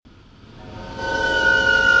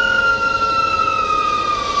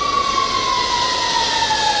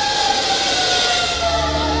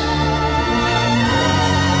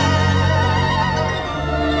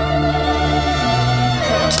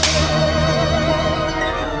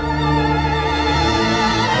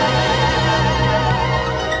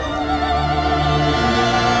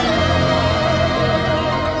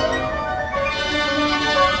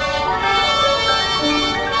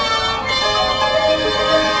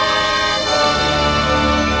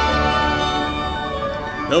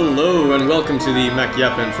Hello and welcome to the Mac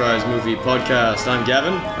Yap and Fries Movie Podcast. I'm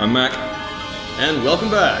Gavin. I'm Mac. And welcome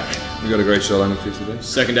back. We got a great show lineup for you today.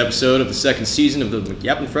 Second episode of the second season of the Mac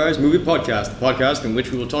Yap and Fries Movie Podcast, the podcast in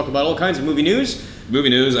which we will talk about all kinds of movie news. Movie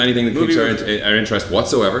news, anything that keeps our interest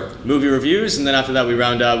whatsoever. Movie reviews, and then after that we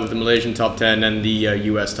round out with the Malaysian Top 10 and the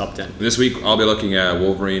US Top 10. This week I'll be looking at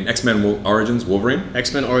Wolverine, X-Men Origins Wolverine.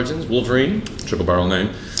 X-Men Origins, Wolverine. Triple barrel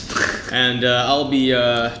name. And I'll be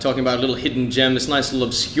talking about a little hidden gem, this nice little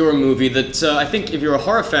obscure movie that I think if you're a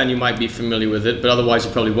horror fan you might be familiar with it, but otherwise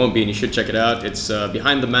you probably won't be and you should check it out. It's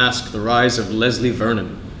Behind the Mask, The Rise of Leslie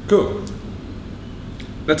Vernon. Cool.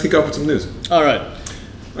 Let's kick off with some news. Alright.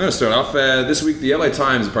 I'm going to start off. This week the LA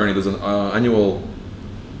Times apparently does an annual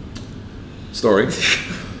story.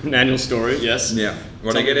 An annual story, yes. Yeah.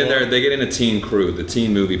 When they get in there, they get in a teen crew, the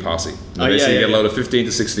teen movie posse. They basically get a load of 15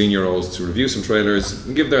 to 16 year olds to review some trailers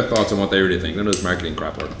and give their thoughts on what they really think. None of this marketing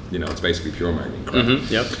crap, or it's basically pure marketing crap.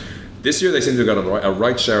 Mm-hmm, yep. This year they seem to have got a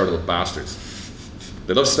right shower of little bastards.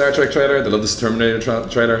 They love Star Trek trailer, they love this Terminator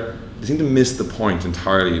trailer. They seem to miss the point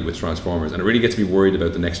entirely with Transformers, and it really gets me worried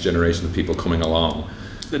about the next generation of people coming along.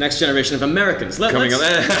 The next generation of Americans.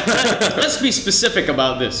 Let's be specific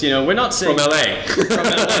about this. We're not saying from LA. From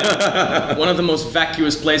LA, one of the most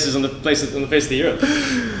vacuous places on the face of the earth.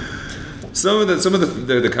 Some of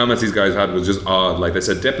the comments these guys had was just odd. Like they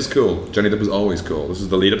said, Depp is cool. Johnny Depp was always cool. This is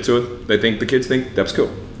the lead up to it. The kids think Depp's cool.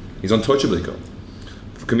 He's untouchably cool.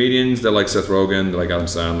 For comedians, they like Seth Rogen, they like Adam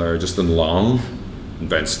Sandler, Justin Long,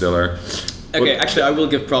 Ben Stiller. Okay, actually, I will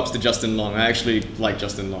give props to Justin Long. I actually like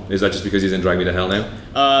Justin Long. Is that just because he's in Drag Me to Hell now?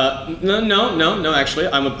 No. Actually,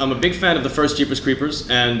 I'm a big fan of the first Jeepers Creepers,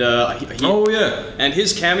 and and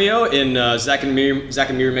his cameo in Zack and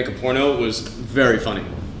Miri Make a Porno was very funny.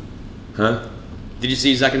 Huh? Did you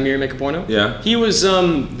see Zack and Miri Make a Porno? Yeah. He was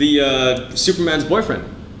the Superman's boyfriend,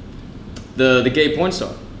 the gay porn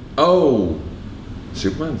star. Oh,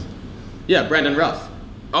 Superman's. Yeah, Brandon Routh.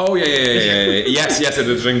 Oh yeah. Yes,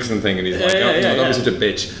 the drinks and thing, and he's like, don't be such a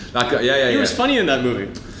bitch. That guy, He was funny in that movie.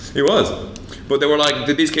 He was, but they were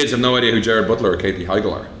like, these kids have no idea who Jared Butler or Katie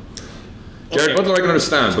Heigl are. Jared Butler I can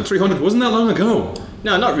understand, but 300 wasn't that long ago.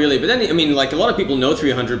 No, not really. But then, a lot of people know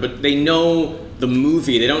 300, but they know the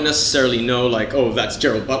movie. They don't necessarily know, that's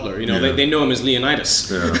Gerald Butler. They know him as Leonidas.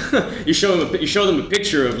 Yeah. you show them a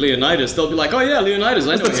picture of Leonidas, they'll be like, oh yeah, Leonidas,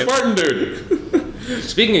 I know him. That's that Spartan dude.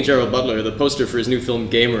 Speaking of Gerald Butler, the poster for his new film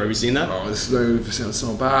Gamer, have you seen that? Oh, this sounds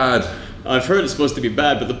so bad. I've heard it's supposed to be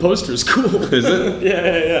bad, but the poster is cool. Is it?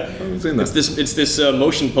 Yeah. I haven't seen that. It's this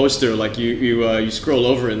motion poster, like you scroll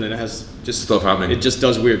over and then it has just stuff happening. It just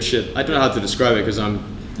does weird shit. I don't know how to describe it because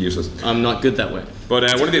I'm useless. I'm not good that way. But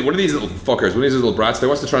one of these little fuckers, one of these little brats, they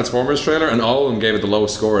watched the Transformers trailer and all of them gave it the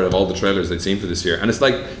lowest score out of all the trailers they'd seen for this year. And it's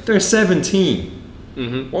like, they're 17.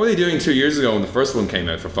 Mm-hmm. What were they doing 2 years ago when the first one came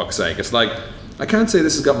out, for fuck's sake? It's like, I can't say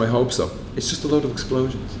this has got my hopes up. It's just a load of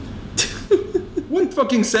explosions. What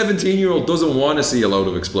fucking 17-year-old doesn't want to see a load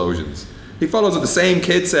of explosions? He follows what the same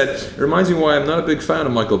kid said. It reminds me why I'm not a big fan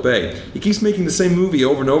of Michael Bay. He keeps making the same movie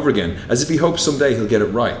over and over again, as if he hopes someday he'll get it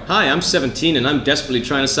right. Hi, I'm 17 and I'm desperately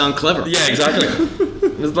trying to sound clever. Yeah, exactly.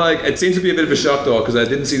 It's like, it seems to be a bit of a shock though, because I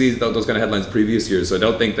didn't see those kind of headlines previous years, so I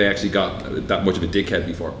don't think they actually got that much of a dickhead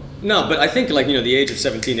before. No, but I think the age of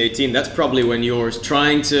 17, 18, that's probably when you're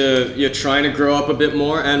trying to grow up a bit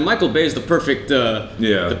more, and Michael Bay is the perfect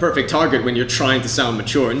target when you're trying to sound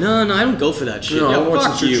mature. No, I don't go for that shit. No,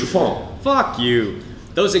 fuck you. Fuck you.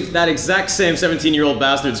 That exact same 17-year-old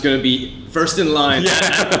bastard is going to be first in line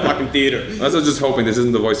at the fucking theater. I was just hoping this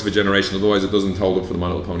isn't the voice of a generation, otherwise it doesn't hold up for the My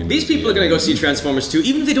Little Pony movie. These people are going to go see Transformers 2,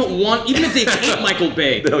 even if they hate Michael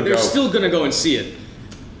Bay, they're still going to go and see it.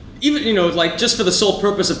 Even, just for the sole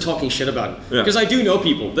purpose of talking shit about it. Because I do know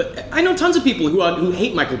people, I know tons of people who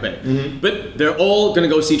hate Michael Bay, but they're all going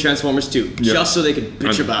to go see Transformers 2, just so they can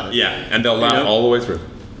bitch about it. Yeah, and they'll laugh all the way through.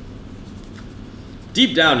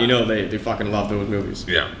 Deep down, they fucking love those movies.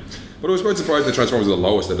 Yeah. But I was quite surprised that Transformers was the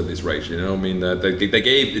lowest out of this rate, they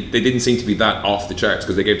didn't seem to be that off the charts,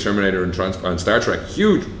 because they gave Terminator and Star Trek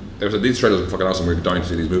huge. They said, these trailers are fucking awesome, we're dying to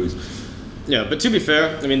see these movies. Yeah, but to be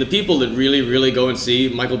fair, the people that really, really go and see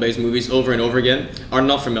Michael Bay's movies over and over again are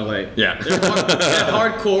not from LA. Yeah. They're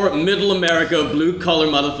hardcore, middle America, blue-collar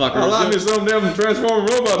motherfuckers. I love me some damn Transformer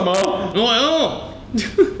robot, Mom.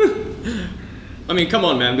 Oh, come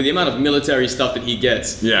on, man, with the amount of military stuff that he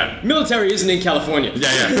gets. Yeah. Military isn't in California.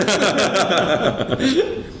 Yeah.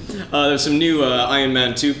 There's some new Iron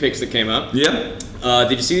Man 2 pics that came out. Yeah.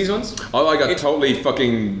 Did you see these ones? Oh, I got totally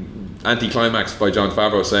fucking anti-climaxed by Jon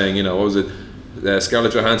Favreau saying, what was it?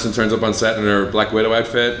 Scarlett Johansson turns up on set in her Black Widow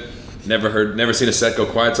outfit. never seen a set go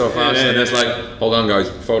quiet so fast. And it's like, hold on, guys,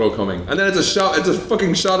 photo coming. And then it's a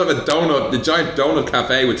fucking shot of a donut, the giant donut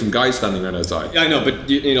cafe with some guys standing right outside. Yeah, I know, but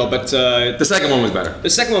the second one was better. The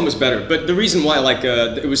second one was better, but the reason why,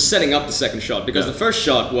 it was setting up the second shot because the first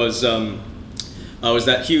shot was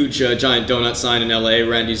that huge giant donut sign in LA,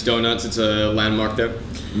 Randy's Donuts. It's a landmark there.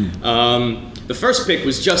 The first pic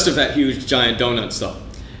was just of that huge giant donut stuff.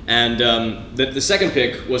 And the second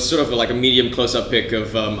pic was sort of like a medium close-up pic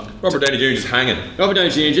of Robert Downey Jr. just hanging. Robert Downey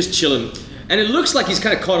Jr. just chilling. And it looks like he's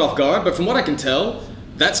kind of caught off guard, but from what I can tell,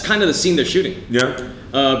 that's kind of the scene they're shooting. Yeah.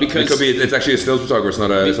 Because it could be. It's actually a stills photographer.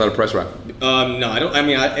 It's not a press wrap. No, I don't. I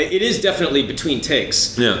mean, it is definitely between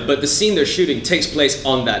takes. Yeah. But the scene they're shooting takes place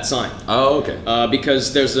on that sign. Oh, okay.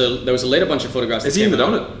 Because there was a later bunch of photographs. Is he in the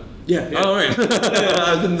donut? Yeah. Oh, right.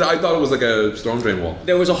 I thought it was like a storm drain wall.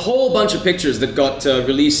 There was a whole bunch of pictures that got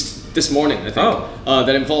released this morning, I think,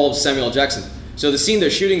 that involves Samuel L. Jackson. So the scene they're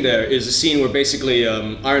shooting there is a scene where basically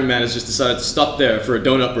Iron Man has just decided to stop there for a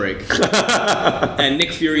donut break. And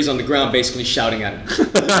Nick Fury's on the ground basically shouting at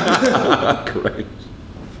him. Great.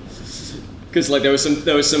 Because there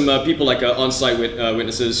was some people on-site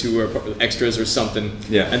witnesses who were extras or something,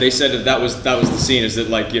 and they said that was the scene. Is that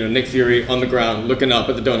Nick Fury on the ground looking up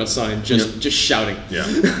at the donut sign, just shouting,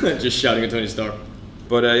 just shouting at Tony Stark.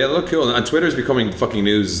 But they look cool, and Twitter's becoming fucking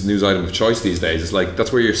news item of choice these days. It's like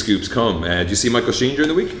that's where your scoops come. Did you see Michael Sheen during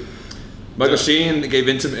the week? Michael Sheen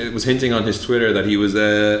was hinting on his Twitter that he was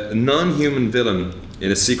a non-human villain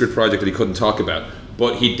in a secret project that he couldn't talk about,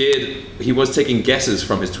 but he was taking guesses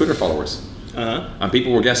from his Twitter followers. And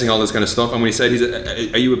people were guessing all this kind of stuff. And when he said,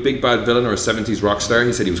 are you a big bad villain or a 70s rock star?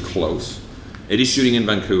 He said he was close. It is shooting in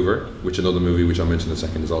Vancouver, which another movie, which I'll mention in a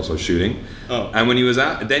second, is also shooting. And when he was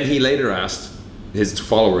then he later asked his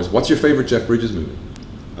followers, what's your favorite Jeff Bridges movie?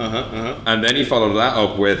 And then he followed that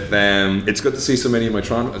up with, it's good to see so many of my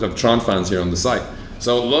Tron fans here on the site.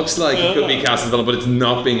 So it looks like he could be cast as villain, but it's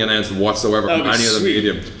not being announced whatsoever from any other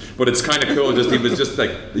medium. But it's kind of cool.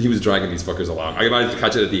 He was dragging these fuckers along. I managed to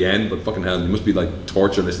catch it at the end, but fucking hell, it must be like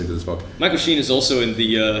torture listening to this fuck. Michael Sheen is also in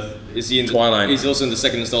the Twilight. He's also in the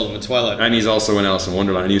second installment of Twilight, and he's also in Alice in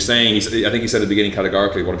Wonderland. And he was saying, I think he said at the beginning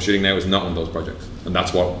categorically, what I'm shooting now is not one of those projects, and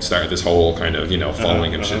that's what started this whole kind of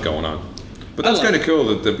following him shit going on. But that's kind of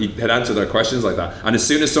cool that he had answered their questions like that. And as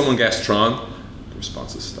soon as someone guessed Tron, the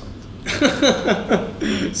responses stopped.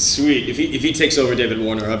 Sweet. If he takes over David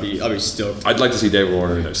Warner, I'll be stoked. I'd like to see David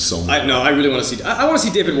Warner in there so much. I really want to see. I want to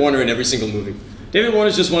see David Warner in every single movie. David Warner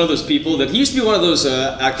is just one of those people that he used to be one of those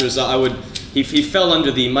actors. He fell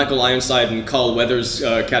under the Michael Ironside and Carl Weathers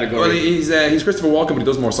category. Well, he's Christopher Walken, but he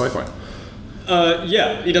does more sci-fi.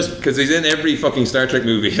 Yeah, he does. Because he's in every fucking Star Trek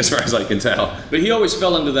movie, as far as I can tell. But he always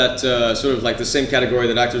fell under that sort of like the same category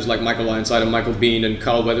that actors like Michael Ironside and Michael Biehn and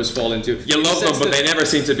Carl Weathers fall into. You love them, but they never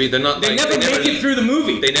seem to be. They're not. They never make it through the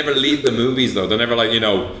movie. They never leave the movies, though. They're never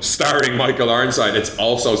starring Michael Ironside. It's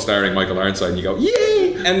also starring Michael Ironside, and you go,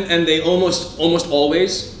 yay! And they almost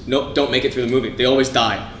always don't make it through the movie. They always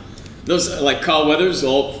die. Those Carl Weathers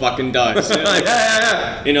all fucking dies.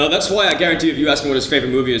 Yeah. That's why I guarantee if you ask him what his favorite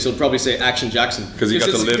movie is, he'll probably say Action Jackson. Because he got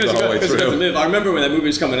to live the whole way through. He got to live. I remember when that movie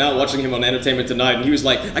was coming out, watching him on Entertainment Tonight, and he was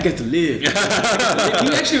like, "I get to live." He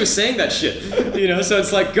actually was saying that shit. So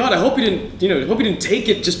it's like, God, I hope he didn't take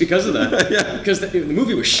it just because of that. Yeah. Because the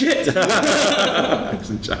movie was shit.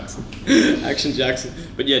 Action Jackson. Action Jackson.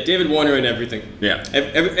 But yeah, David Warner in everything. Yeah.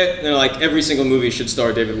 Every single movie should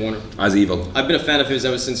star David Warner. As evil. I've been a fan of his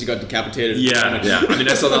ever since he got decapitated. Yeah. I mean,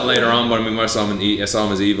 I saw that later on, but I saw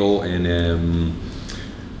him as evil in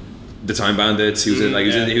The Time Bandits. He was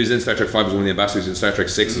he was in Star Trek 5 as one of the ambassadors. In Star Trek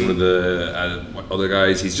 6 as one of the other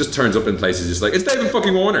guys. He just turns up in places just like, it's David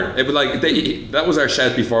fucking Warner. It was that was our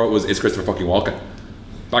shout before it's Christopher fucking Walken.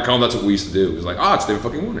 Back home, that's what we used to do. It was like, it's David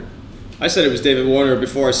fucking Warner. I said it was David Warner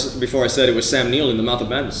before I said it was Sam Neill in The Mouth of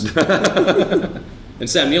Madness. And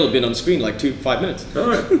Sam Neill had been on screen 5 minutes. All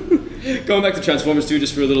right. Going back to Transformers 2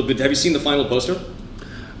 just for a little bit. Have you seen the final poster?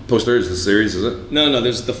 Poster is the series, is it? No,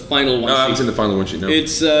 there's the final one. No, I haven't seen the final one sheet, no.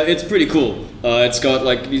 It's pretty cool. It's got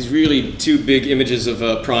these really two big images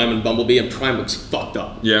of Prime and Bumblebee, and Prime looks fucked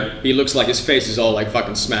up. Yeah. He looks like his face is all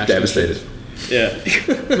fucking smashed. Devastated. Yeah.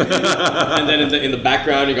 And then in the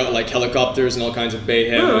background you got helicopters and all kinds of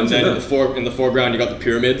mayhem, and then in the foreground you got the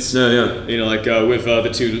pyramids. Yeah. With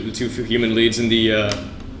the two human leads in the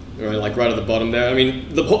right at the bottom there. I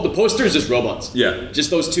mean, the poster is just robots. Yeah.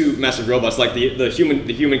 Just those two massive robots. The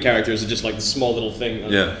human characters are just the small little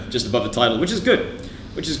thing. Just above the title, which is good.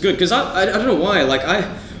 Because I don't know why.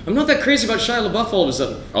 I'm not that crazy about Shia LaBeouf all of a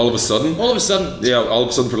sudden. All of a sudden? All of a sudden. Yeah, all of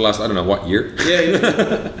a sudden for the last, I don't know, what year?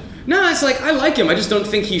 Yeah. No, it's like, I like him. I just don't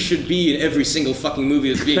think he should be in every single fucking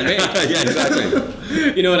movie that's being made. Yeah,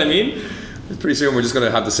 exactly. You know what I mean? Pretty soon we're just going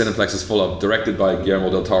to have the Cineplexes full of, directed by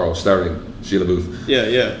Guillermo del Toro, starring Sheila Booth. Yeah.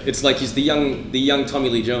 It's like he's the young Tommy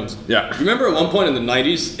Lee Jones. Yeah. Remember at one point in the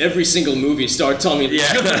 90s, every single movie starred Tommy Lee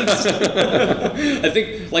Jones? I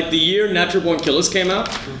think, like, the year Natural Born Killers came out,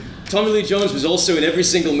 Tommy Lee Jones was also in every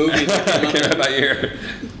single movie that came out that year.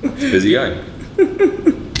 Busy guy.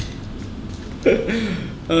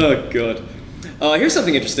 Oh, God. Here's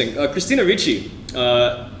something interesting. Christina Ricci,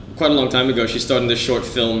 quite a long time ago, she starred in this short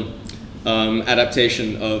film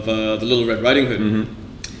adaptation of The Little Red Riding Hood. Mm-hmm.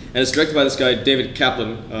 And it's directed by this guy, David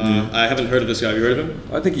Kaplan. I haven't heard of this guy. Have you heard of him?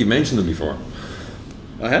 I think you mentioned him before.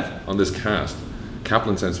 I have? On this cast.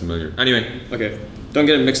 Kaplan sounds familiar. Anyway. Okay. Don't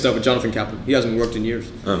get him mixed up with Jonathan Kaplan. He hasn't worked in years.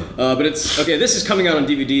 Oh. But it's... Okay, this is coming out on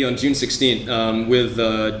DVD on June 16th with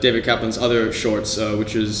David Kaplan's other shorts,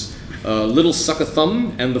 which is Little Sucker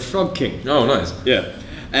Thumb and The Frog King. Oh, nice. Yeah.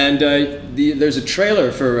 And there's a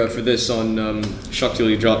trailer for this on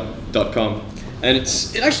shocktilly.com, and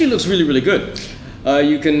it actually looks really, really good.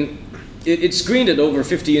 It's screened at over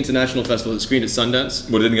 50 international festivals. It's screened at Sundance.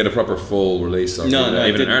 But it didn't get a proper full release. No,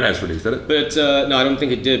 even an art house release, did it? But no, I don't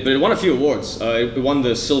think it did. But it won a few awards. It won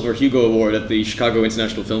the Silver Hugo Award at the Chicago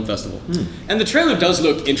International Film Festival. And the trailer does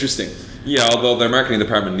look interesting. Yeah, although their marketing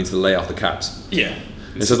department needs to lay off the caps. Yeah.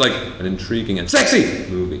 This is like an intriguing and sexy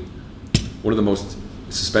movie. One of the most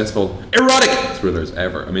suspenseful, erotic thrillers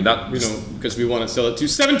ever. I mean, that... because we want to sell it to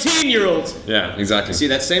 17-year-olds. Yeah, exactly. See,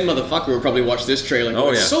 that same motherfucker will probably watch this trailer. Oh,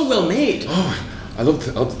 yeah. It's so well made. Oh, I love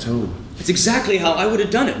the tone. It's exactly how I would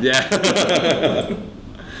have done it. Yeah.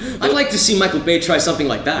 I'd like to see Michael Bay try something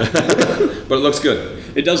like that. But it looks good.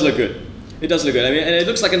 It does look good. It does look good. I mean, and it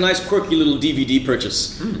looks like a nice, quirky little DVD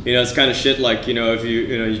purchase. It's kind of shit like, if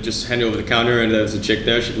you just hand it over the counter and there's a chick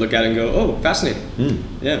there, she'd look at it and go, oh, fascinating.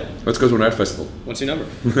 Yeah. Let's go to an art festival. What's your number?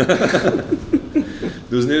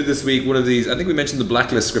 There was news this week, one of these, I think we mentioned the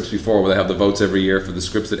Blacklist scripts before, where they have the votes every year for the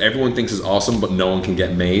scripts that everyone thinks is awesome, but no one can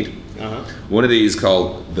get made. One of these,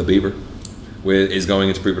 called The Beaver, is going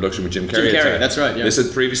into pre-production with Jim Carrey. Jim Carrey, that's right, yeah. This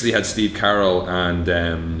had previously had Steve Carell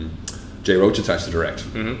and Jay Roach attached to direct.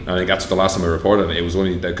 And I think that's the last time I reported on it. It was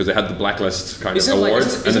only because they had the Blacklist kind of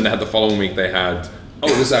awards, and then they had the following week they had,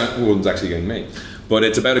 this one's actually getting made. But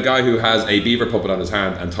it's about a guy who has a beaver puppet on his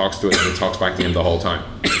hand and talks to it, and it talks back to him the whole time.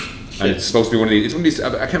 And it's supposed to be one of these,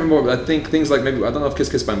 I can't remember, I think things like, maybe, I don't know if Kiss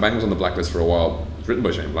Kiss Bang Bang was on the Blacklist for a while. It's written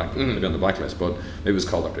by Shane Black, maybe on the Blacklist, but maybe it was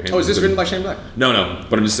called after him. Oh, is this written by Shane Black? No,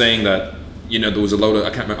 but I'm just saying that, there was a load of, I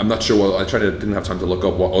can't remember, I'm not sure, didn't have time to look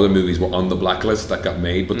up what other movies were on the Blacklist that got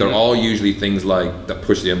made, but they're all usually things like, that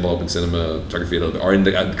push the envelope in cinematography a little bit, or in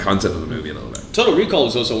the concept of the movie a little bit. Total Recall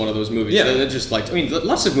is also one of those movies. Yeah. They're just like,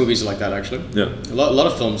 lots of movies are like that actually. Yeah. A lot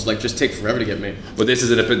of films like just take forever to get made. But this is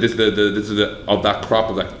of that crop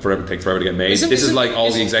of that takes forever to get made. This is like all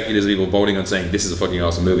the executives people voting on saying this is a fucking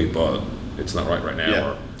awesome movie, but it's not right now.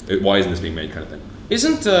 Yeah. Or why isn't this being made, kind of thing.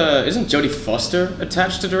 Isn't Jodie Foster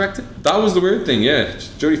attached to direct it? That was the weird thing, yeah.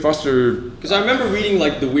 Jodie Foster. Because I remember reading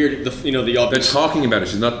like the obvious. They're talking about it.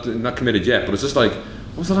 She's not committed yet, but it's just like,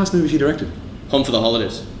 what was the last movie she directed? Home for the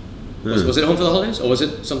Holidays. Was it Home for the Holidays, or was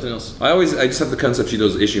it something else? I just have the concept she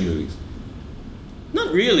does issue movies.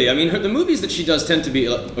 Not really. I mean, the movies that she does tend to be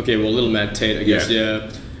Little Mad Tate, I guess. Yeah.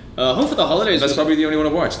 Home for the Holidays. That's probably the only one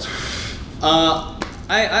I've watched.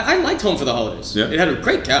 I liked Home for the Holidays. Yeah. It had a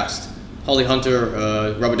great cast. Holly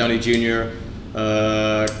Hunter, Robert Downey Jr.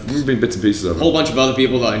 There's been bits and pieces of it. A whole bunch of other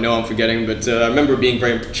people that I know I'm forgetting, but I remember being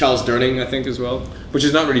Charles Durning, I think, as well. But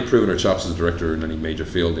she's not really proven her chops as a director in any major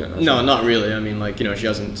field yet. No, not really. I mean, she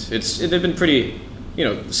hasn't. They've been pretty,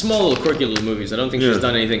 small little quirky little movies. I don't think she's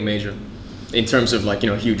done anything major in terms of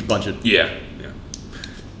huge budget. Yeah.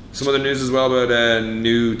 Some other news as well about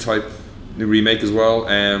new remake as well.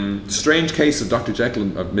 Strange Case of Dr. Jekyll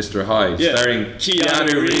and Mr. Hyde, starring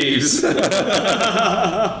Keanu Reeves.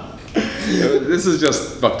 This is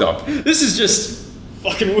just fucked up. This is just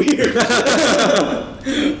fucking weird.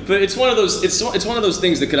 But it's one of those. It's one of those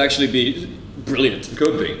things that could actually be brilliant. It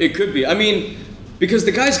could be. It could be. I mean, because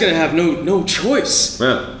the guy's gonna have no choice.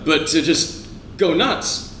 Yeah. But to just go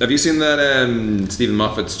nuts. Have you seen that Stephen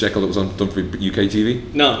Moffat's Jekyll that was done for UK TV?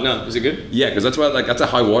 No. Is it good? Yeah, because that's a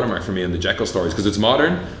high watermark for me in the Jekyll stories, because it's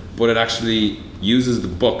modern, but it actually uses the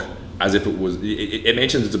book as if it was. It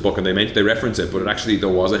mentions it's a book and they reference it, but there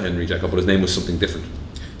was a Henry Jekyll, but his name was something different.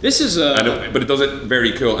 This is but it does it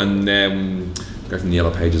very cool. And guy from the Yellow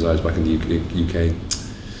Pages, I was back in the UK.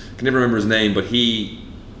 I can never remember his name, but he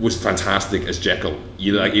was fantastic as Jekyll.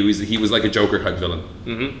 He was like a Joker type villain.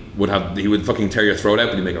 Mm-hmm. He would fucking tear your throat out,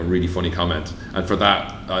 but he'd make a really funny comment. And for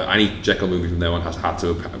that, any Jekyll movie from now on has had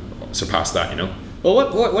to surpass that, you know.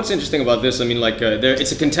 Well, what's interesting about this? I mean, like,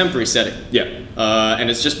 it's a contemporary setting. Yeah. And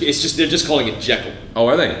it's just they're just calling it Jekyll. Oh,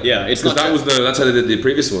 are they? Yeah, it's not. That's how they did the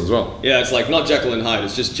previous one as well. Yeah, it's like not Jekyll and Hyde.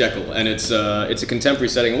 It's just Jekyll, and it's a contemporary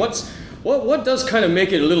setting. And what does kind of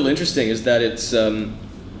make it a little interesting is that it's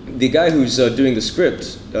the guy who's doing the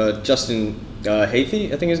script, Justin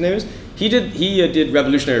Haythey, I think his name is. He did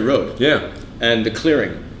Revolutionary Road. Yeah. And The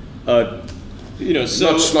Clearing. So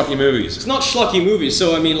not schlocky movies. It's not schlocky movies.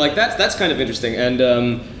 So I mean, like that's kind of interesting. And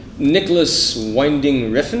Nicholas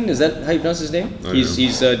Winding Refn, is that how you pronounce his name?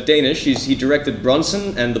 He's Danish. He directed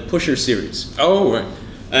Bronson and the Pusher series. Oh right.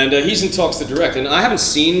 And he's in talks to direct. And I haven't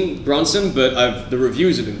seen Bronson, but the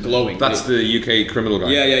reviews have been glowing. That's the UK criminal guy.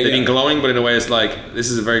 Yeah. They've been glowing, but in a way, it's like this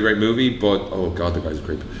is a very great movie, but oh god, the guy's a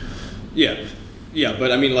creep. Yeah. Yeah,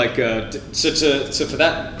 but I mean, like, so for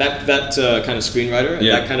that kind of screenwriter and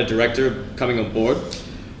that kind of director coming on board,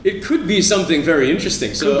 it could be something very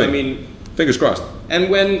interesting. So I mean, fingers crossed.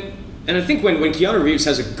 And I think when Keanu Reeves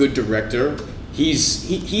has a good director, he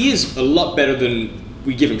is a lot better than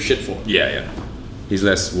we give him shit for. Yeah. He's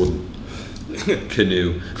less wooden.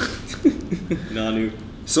 Canoe. Nanu.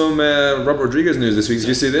 Some Robert Rodriguez news this week. Did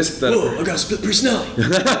you see this? Whoa, I got a split personality.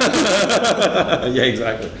 Yeah,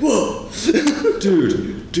 exactly. Whoa.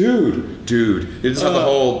 Dude. You just have the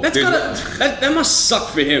whole... That must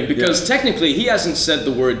suck for him, because technically he hasn't said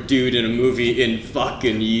the word dude in a movie in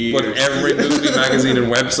fucking years. But every movie magazine and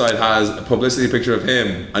website has a publicity picture of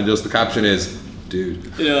him, and just the caption is, dude.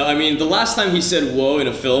 You know, I mean, the last time he said whoa in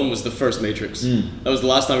a film was the first Matrix. That was the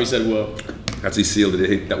last time he said whoa. That's he sealed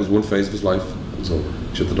it. That was one phase of his life. So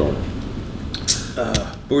shut the door.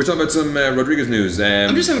 But we're talking about some Rodriguez news.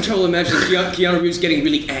 I'm just having trouble imagining Keanu Reeves getting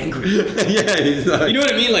really angry. Yeah, he's like, you know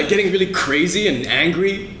what I mean? Like getting really crazy and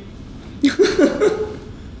angry.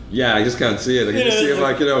 Yeah, I just can't see it. I can just see him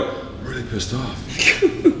like, really pissed off.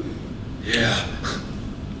 Yeah.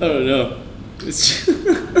 I don't know. It's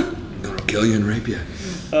I'm gonna kill you and rape you.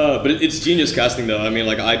 But it's genius casting, though. I mean,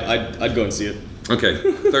 like I'd go and see it. Okay,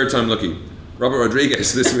 third time lucky. Robert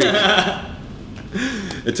Rodriguez this week.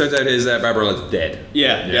 It turns out his Barbarella's dead.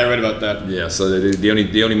 Yeah, I read about that. Yeah, so the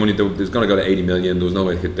only money there's going to go to 80 million. There was no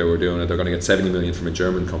way they were doing it. They're going to get 70 million from a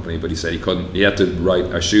German company, but he said he couldn't. He had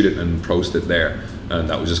to shoot it and post it there, and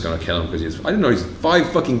that was just going to kill him because I don't know. He's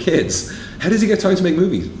 5 fucking kids. How does he get time to make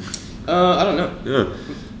movies? I don't know. Yeah,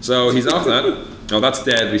 so he's off that. Oh, that's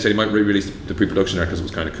dead. But he said he might re-release the pre-production there because it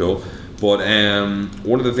was kind of cool. But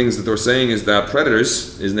one of the things that they're saying is that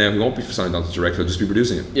Predators is now, he won't be signed on to direct, he'll just be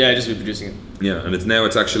producing it. Yeah, just be producing it. Yeah, and it's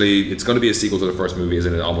going to be a sequel to the first movie,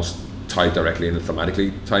 isn't it? Almost tied directly and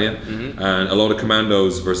thematically tie in. Mm-hmm. And a load of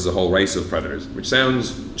commandos versus a whole race of Predators, which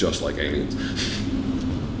sounds just like Aliens.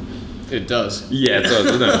 It does. Yeah, it does,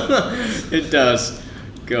 doesn't it? It does.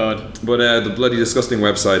 God. But the bloody disgusting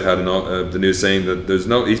website had the news saying that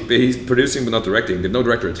he's producing but not directing. There's no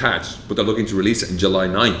director attached, but they're looking to release it in July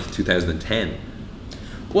 9th, 2010.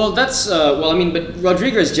 Well, that's but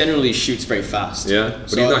Rodriguez generally shoots very fast. Yeah,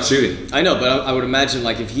 but he's not shooting. I know, but I would imagine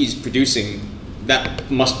like if he's producing, that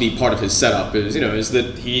must be part of his setup. Is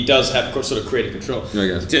that he does have sort of creative control. I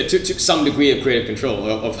guess to some degree of creative control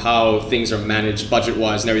of how things are managed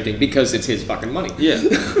budget-wise and everything, because it's his fucking money. Yeah.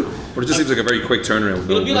 But it just seems like a very quick turnaround.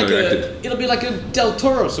 It'll be like a Del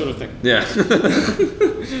Toro sort of thing. Yeah.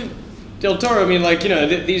 Del Toro, I mean, like,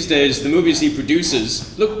 these days the movies he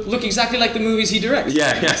produces look exactly like the movies he directs.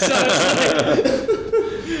 Yeah. So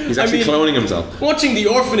it's he's actually cloning himself. Watching The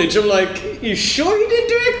Orphanage, I'm like, you sure you didn't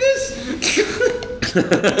direct this?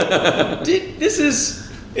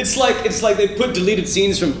 It's like they put deleted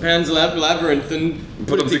scenes from Pan's Labyrinth and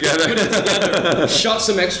put them together. Shot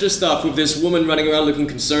some extra stuff with this woman running around looking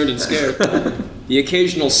concerned and scared. The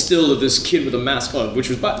occasional still of this kid with a mask on,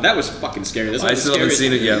 that was fucking scary. I still haven't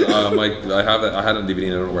seen it yet. I have it. I had it on DVD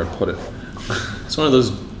and I don't know where to put it. It's one of those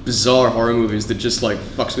bizarre horror movies that just like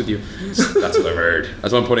fucks with you. That's what I've heard.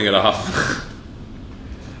 That's why I'm putting it off.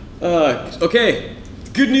 Okay,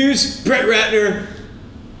 good news. Brett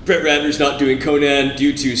Ratner's not doing Conan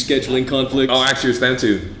due to scheduling conflicts. Oh, actually, it's down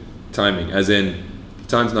to timing, as in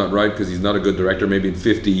time's not right because he's not a good director. Maybe in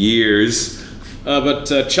 50 years. But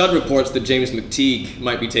Chud reports that James McTeague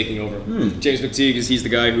might be taking over. James McTeague he's the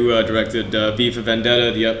guy who directed V for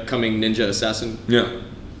Vendetta, the upcoming ninja assassin. Yeah.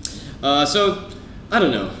 So I don't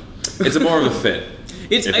know. It's more of a fit.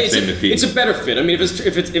 It's a better fit. I mean,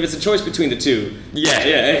 if it's a choice between the two.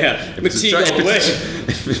 Yeah. McTeague all the way.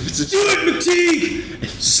 Do it, McTeague!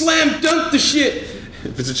 Slam dunk the shit!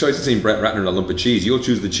 If it's a choice between Brett Ratner and a lump of cheese, you'll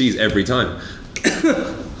choose the cheese every time. I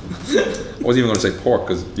wasn't even going to say pork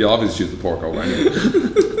because you'll obviously choose the pork over anyway.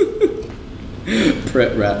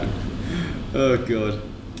 Brett Ratner. Oh god.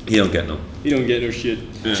 He don't get no. He don't get no shit.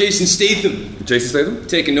 Yeah. Jason Statham.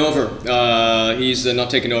 Taking over. He's not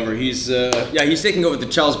taking over. He's taking over the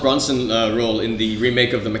Charles Bronson role in the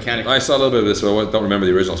remake of The Mechanic. I saw a little bit of this, but I don't remember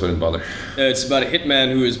the original, so I didn't bother. It's about a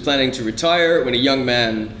hitman who is planning to retire when a young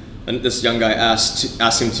man, and this young guy asks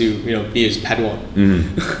him to be his Padawan.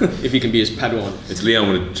 Mm-hmm. If he can be his Padawan. It's Leon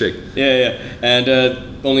with a chick. Yeah. And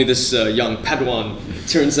only this young Padawan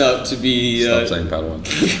turns out to be. Stop saying Padawan.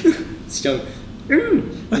 It's young.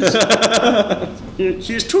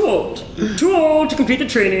 She's too old to complete the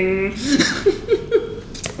training.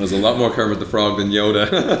 There's a lot more Kermit the Frog than Yoda.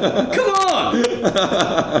 Come on,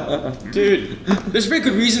 dude. There's a very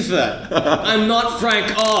good reason for that. I'm not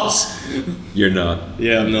Frank Oz. You're not.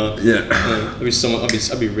 Yeah, I'm not. Yeah.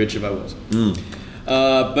 I'd be rich if I was.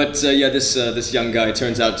 This young guy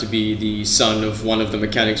turns out to be the son of one of the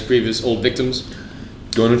Mechanic's previous old victims.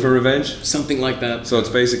 Going in for revenge? Something like that. So it's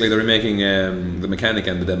basically they're remaking The Mechanic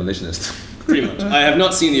and The Demolitionist. Pretty much. I have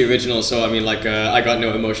not seen the original, so I got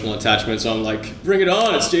no emotional attachment, so I'm like, bring it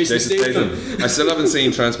on, it's Jason Statham. I still haven't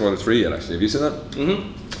seen Transporter 3 yet, actually. Have you seen that?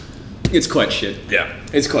 Mm-hmm. It's quite shit. Yeah.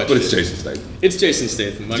 It's quite shit. But it's Jason Statham. It's Jason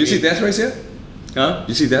Statham. Did you see Death Race yet? Huh? Did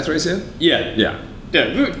you see Death Race yet? Yeah.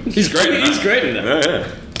 Yeah. He's great. He's great in that. Yeah.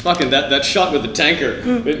 Fucking that shot with the tanker,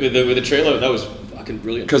 with the trailer, that was fucking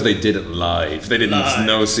brilliant. Because they did it live. They didn't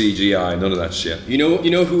no CGI, none of that shit. You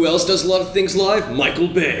know who else does a lot of things live? Michael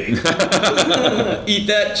Bay. Eat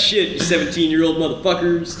that shit, you 17-year-old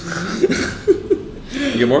motherfuckers.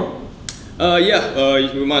 You get more?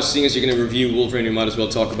 We might, seeing as you're going to review Wolverine, we might as well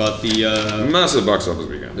talk about the massive box office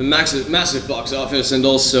weekend. The massive box office, and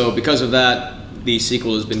also because of that, the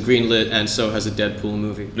sequel has been greenlit, and so has a Deadpool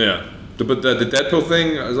movie. Yeah, but the Deadpool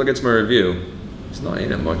thing, as I get to my review, he's not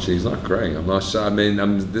in it much. He's not great. I'm not sure. I mean,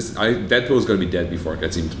 Deadpool is going to be dead before it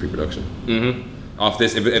gets even to pre-production. Mm-hmm. Off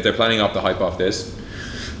this, if they're planning off the hype off this,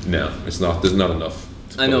 no, it's not. There's not enough.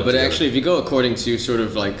 I know, but actually, if you go according to sort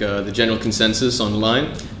of like the general consensus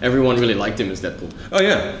online, everyone really liked him as Deadpool. Oh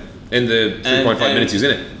yeah, in the 3.5 minutes he's in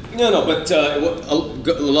it. No, but a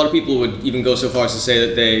lot of people would even go so far as to say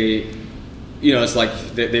that they, it's like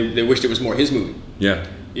they wished it was more his movie. Yeah.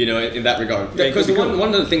 In that regard. Because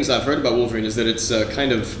one of the things I've heard about Wolverine is that it's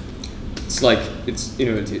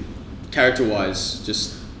character-wise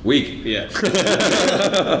just weak. Yeah.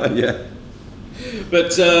 Yeah.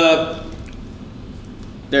 But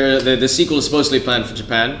the sequel is supposedly planned for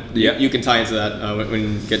Japan. Yeah. You can tie into that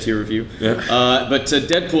when you get to your review. Yeah. But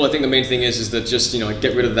Deadpool, I think the main thing is that just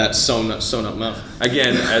get rid of that sewn up mouth.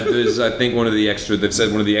 Again, there's I think they've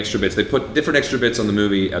said one of the extra bits. They put different extra bits on the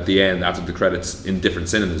movie at the end after the credits in different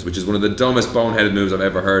cinemas, which is one of the dumbest boneheaded moves I've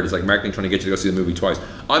ever heard. It's like marketing trying to get you to go see the movie twice.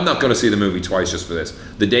 I'm not going to see the movie twice just for this.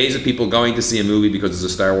 The days of people going to see a movie because there's a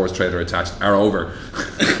Star Wars trailer attached are over.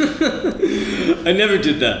 I never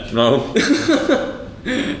did that. No.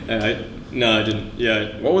 No, I didn't.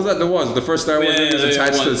 Yeah. What was that? There was the first Star Wars movie was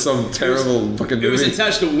attached to some terrible fucking movie. It was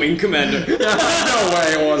attached to Wing Commander. No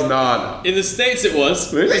way, it was not. In the States, it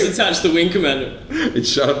was. Really? It was attached to Wing Commander. It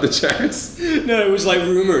shot up the charts. No, it was like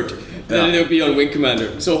rumored that it would be on Wing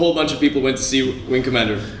Commander. So a whole bunch of people went to see Wing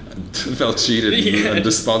Commander. Felt cheated and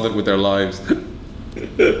despondent with their lives.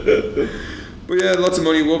 But yeah, lots of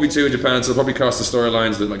money. Will be too in Japan, so it'll probably cross the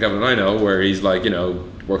storylines that like Gavin and I know, where he's like,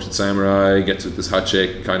 works with samurai, gets with this hot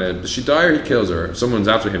chick, kind of, does she die or he kills her? If someone's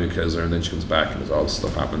after him, he kills her, and then she comes back, and all this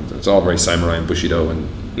stuff happens. And it's all very samurai and Bushido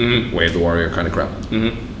and Way of the Warrior kind of crap.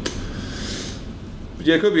 Mm-hmm. But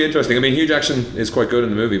yeah, it could be interesting. I mean, Hugh Jackson is quite good in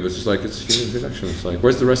the movie, but it's just like, it's Hugh Jackson. It's like,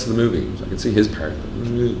 where's the rest of the movie? I can see his part.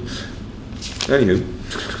 Anywho.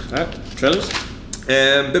 Alright, trailers?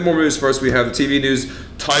 A bit more news first. We have the TV news.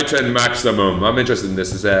 Titan Maximum. I'm interested in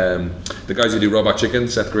this. Is the guys who do Robot Chicken,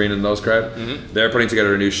 Seth Green and those crowd. Mm-hmm. They're putting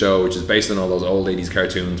together a new show which is based on all those old 80s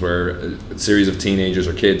cartoons where a series of teenagers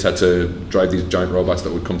or kids had to drive these giant robots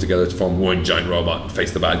that would come together to form one giant robot and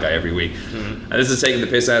face the bad guy every week. Mm-hmm. And this is taking the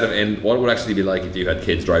piss out of what it would actually be like if you had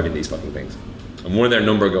kids driving these fucking things. And one of their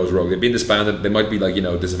number goes rogue. They've been disbanded. They might be like,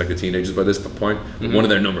 disaffected teenagers by this point. Mm-hmm. One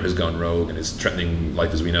of their number has gone rogue and is threatening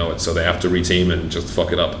life as we know it. So they have to reteam and just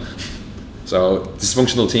fuck it up. So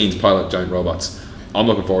dysfunctional teens pilot giant robots. I'm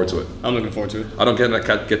looking forward to it. I'm looking forward to it. I don't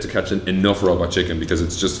get to catch enough Robot Chicken because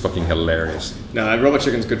it's just fucking hilarious. No, Robot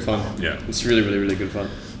Chicken's good fun. Yeah. It's really, really, really good fun.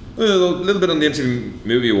 A little bit on the MTV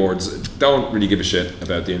Movie Awards. Don't really give a shit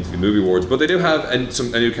about the MTV Movie Awards, but they do have a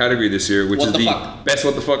new category this year, which is the best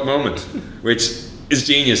what the fuck moment, which is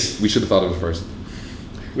genius. We should have thought of it first.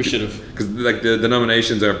 We should have. Because like the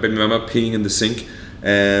nominations are Baby Mama peeing in the sink,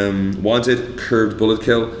 Wanted, curved bullet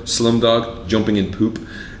kill. Slumdog, jumping in poop.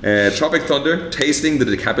 Tropic Thunder, tasting the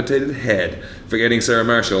decapitated head. Forgetting Sarah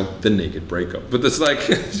Marshall, the naked breakup. But it's like,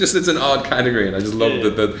 it's an odd category, and I just love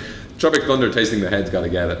that the Tropic Thunder, tasting the head's got to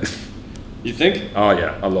get it. You think? Oh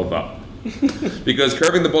yeah, I love that. Because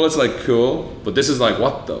curving the bullet's like cool, but this is like,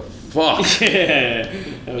 what the fuck? Yeah,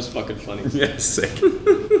 that was fucking funny. Yeah, sick.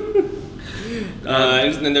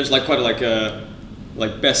 And then there's like quite a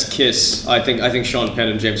best kiss. I think Sean Penn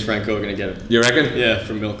and James Franco are gonna get it. You reckon? Yeah,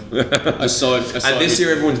 for Milk. I saw it. And this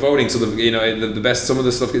year everyone's voting, so the best. Some of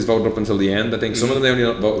the stuff gets voted up until the end. I think some of them they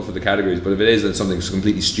only vote for the categories, but if it is, then something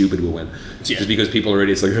completely stupid will win. Yeah. Just because people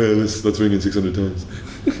already, it's like, hey, let's ring it 600 times.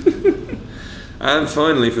 And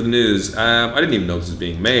finally, for the news, I didn't even know this was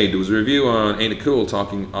being made. There was a review on Ain't It Cool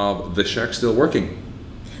talking of The Shark Still Working.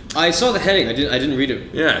 I saw the heading. I didn't read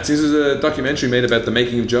it. Yeah, it seems there's a documentary made about the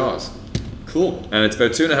making of Jaws. Cool. And it's about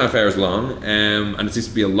 2.5 hours long, and it seems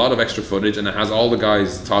to be a lot of extra footage, and it has all the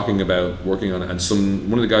guys talking about working on it. And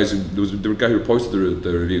one of the guys the guy who posted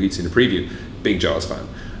the review, he'd seen the preview, big Jaws fan.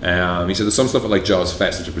 He said there's some stuff at like Jaws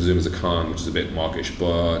Fest, which I presume is a con, which is a bit mawkish,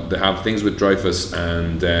 but they have things with Dreyfuss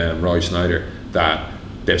and Roy Schneider that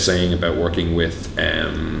they're saying about working with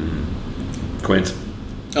Quint.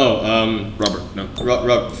 Oh, Robert, no.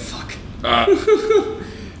 Fuck.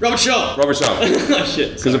 Robert Shaw. Oh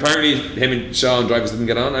shit. Because apparently him and Shaw and Dreyfuss didn't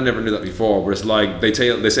get on. I never knew that before, but it's like they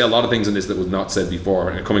say a lot of things in this that was not said before,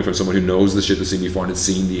 and coming from someone who knows the shit that's seen before and has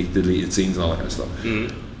seen the deleted scenes and all that kind of stuff.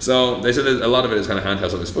 Mm. So they said that a lot of it is kind of handheld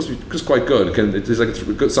stuff. It's supposed to be just quite good. It's like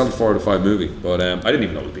a good solid 4 out of 5 movie. But I didn't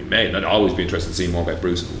even know it was being made. And I'd always be interested in seeing more about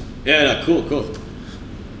Bruce. Yeah, no, cool.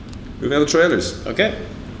 Moving on to trailers. Okay.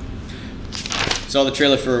 Saw the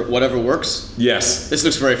trailer for Whatever Works. Yes. This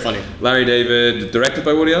looks very funny. Larry David, directed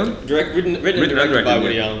by Woody Allen? Written and directed by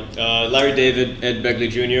Woody Allen. Larry David, Ed Begley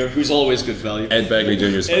Jr., who's always good value. Ed Begley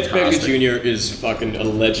Jr. is fantastic. Ed Begley Jr. is fucking a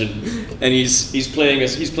legend, and he's playing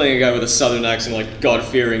a guy with a southern accent, like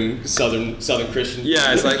God-fearing southern Christian.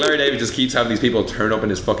 Yeah, it's like Larry David just keeps having these people turn up in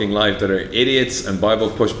his fucking life that are idiots and Bible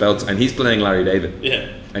push belts, and he's playing Larry David.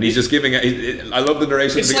 Yeah. And he's just giving I love the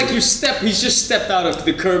narration. It's like he's just stepped out of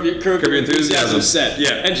the Curb Your Enthusiasm set.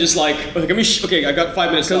 Yeah. And just like, okay, I got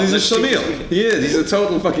 5 minutes left. Because he's a shamil. He is. He's a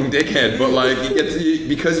total fucking dickhead. But like,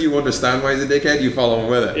 because you understand why he's a dickhead, you follow him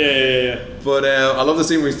with it. Yeah. But I love the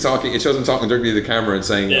scene where he's talking. It shows him talking directly to the camera and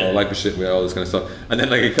saying, "Oh, life is shit," with all this kind of stuff. And then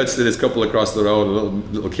like it cuts to this couple across the road,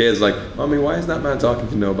 and little kids like, "Mommy, why is that man talking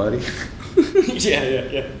to nobody?"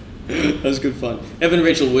 Yeah. That was good fun. Evan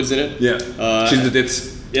Rachel Wood's in it. Yeah. She's the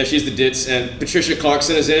ditz. Yeah, she's the ditz, and Patricia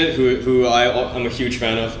Clarkson is in it, who I'm a huge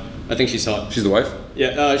fan of. I think she's hot. She's the wife.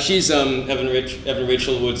 Yeah, she's Evan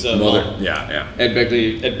Rachel Wood's mother. mom. Yeah. Ed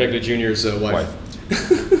Begley Jr.'s wife.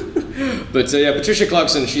 But Patricia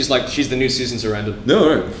Clarkson, she's the new Susan Sarandon.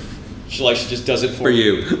 No, right. She just does it for me.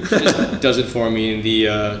 You. She just does it for me in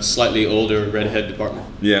the slightly older redhead department.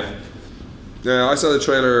 Yeah. Yeah, I saw the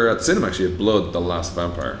trailer at the cinema actually of Blood, the Last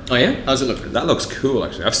Vampire. Oh yeah? How's it look? That looks cool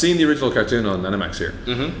actually. I've seen the original cartoon on Animax here,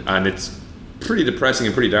 and it's pretty depressing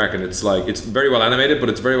and pretty dark, and it's very well animated, but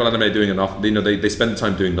it's very well animated doing enough. They spend the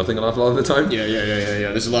time doing nothing an awful lot of the time. Yeah.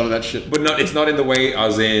 There's a lot of that shit. But it's not in the way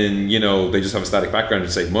as in they just have a static background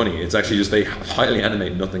to save money. It's actually just they highly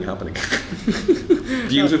animate nothing happening.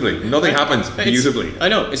 Beautifully, nothing happens beautifully. I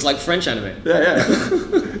know it's like French anime. Yeah.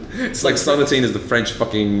 It's like Sonatine is the French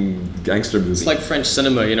fucking gangster movie. It's like French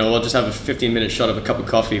cinema, we'll just have a 15-minute shot of a cup of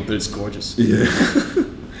coffee, but it's gorgeous. Yeah.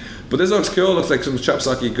 But this looks cool. Looks like some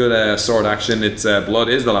chopsocky good sword action. It's Blood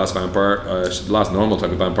is the last vampire, the last normal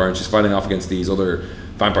type of vampire, and she's fighting off against these other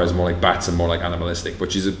vampires more like bats and more like animalistic.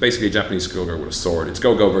 But she's basically a Japanese schoolgirl with a sword. It's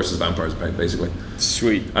Go-Go versus vampires, basically.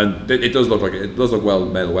 Sweet. And it does look well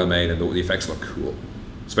made, and the effects look cool,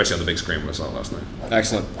 especially on the big screen when I saw it last night.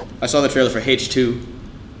 Excellent. I saw the trailer for H2.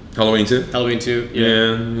 Halloween 2? Halloween 2,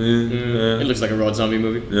 yeah. It looks like a Rob Zombie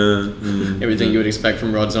movie. Everything you would expect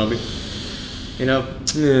from Rob Zombie. Yeah.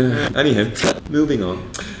 Anyhow, moving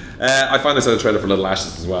on. I found this other trailer for Little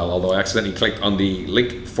Ashes as well, although I accidentally clicked on the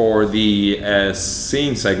link for the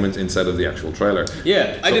scene segment instead of the actual trailer.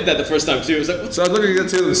 Yeah, I did that the first time too. I was like, so I was looking at the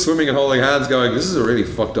two of them swimming and holding hands going, this is a really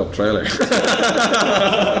fucked up trailer.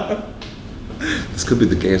 This could be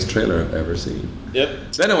the gayest trailer I've ever seen.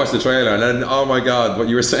 Yep. Then I watched the trailer and then, oh my god, what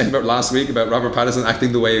you were saying about last week about Robert Pattinson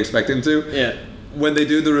acting the way you expect him to. Yeah. When they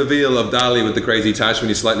do the reveal of Dali with the crazy tash when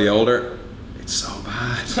he's slightly older, it's so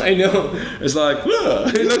bad. I know. It's like,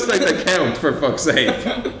 he looks like the Count, for fuck's sake.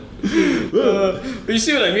 But you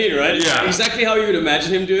see what I mean, right? Yeah. Exactly how you would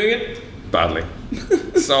imagine him doing it. Badly.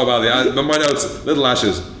 So badly. My notes, Little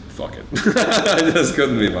Ashes, fuck it. I just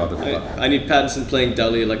couldn't be bothered with that. I need Pattinson playing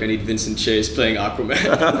Dudley like I need Vincent Chase playing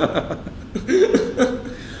Aquaman.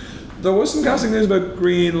 There was some casting news about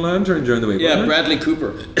Green Lantern during the week. Yeah, Bradley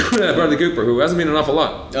Cooper. Bradley Cooper, who hasn't been an awful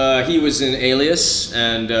lot. He was in Alias,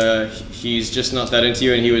 and he's just not that into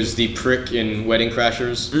you, and he was the prick in Wedding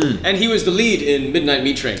Crashers. And he was the lead in Midnight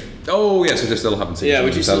Meat Train. Oh, yes, which I still haven't seen. Yeah,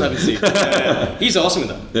 which you still haven't seen. He's awesome in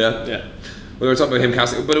that. Yeah? Yeah. We were talking about him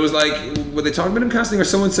casting, but it was like, were they talking about him casting, or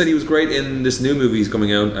someone said he was great in this new movie he's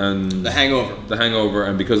coming out, and The Hangover. The Hangover,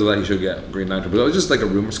 and because of that he should get Green Lantern. But that was just like a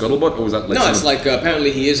rumor, scuttlebutt, or was that like? No, it's like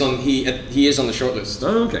apparently he is on the shortlist.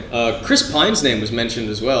 Oh, okay. Chris Pine's name was mentioned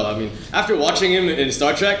as well. I mean, after watching him in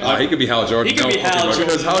Star Trek, he could be Hal Jordan. He could be Hal Jordan.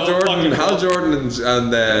 Because Hal Jordan and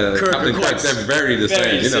Captain Kirk, they're very the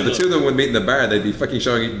same. Similar. The two of them would meet in the bar, they'd be fucking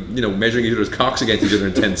showing, measuring each other's cocks against each other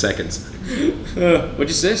in 10 seconds. What'd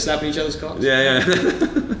you say? Snapping each other's cocks? Yeah.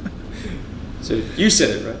 So you said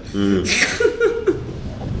it, right?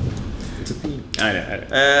 It's a theme. I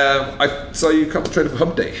know. I saw you concentrated for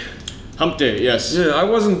Hump Day. Hump Day, yes. Yeah, I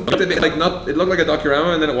wasn't it looked like a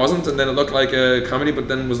docurama, and then it wasn't, and then it looked like a comedy, but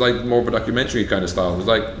then it was like more of a documentary kind of style. It was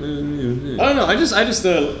like I don't know. I just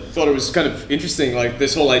thought it was kind of interesting, like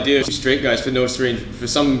this whole idea of straight guys for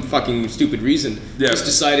some fucking stupid reason, just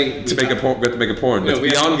deciding to make a porn. We have to make a porn. It's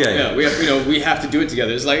beyond gay. Yeah, we have to do it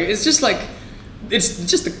together. It's just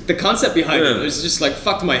the concept behind it. It's just like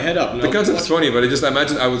fucked my head up. The concept's funny, but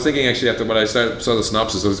I was thinking actually after when I saw the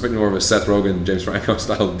synopsis, it was a bit more of a Seth Rogen, James Franco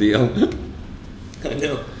style deal. I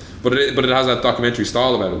know. But it has that documentary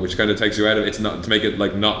style about it, which kind of takes you out of it. It's not to make it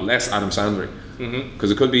like not less Adam Sandler,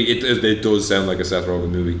 because it could be. It does sound like a Seth Rogen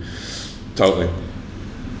movie, totally.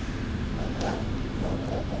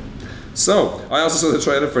 So I also saw the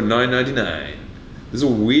trailer for 9.99. This is a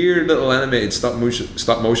weird little animated stop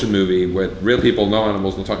motion movie with real people, no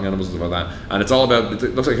animals, no talking animals, and stuff like that. And it's all about.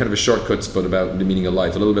 It looks like kind of a shortcuts, but about the meaning of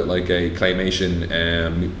life. A little bit like a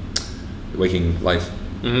claymation, waking life.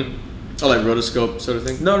 Oh, like rotoscope sort of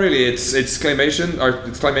thing? Not really. It's claymation, or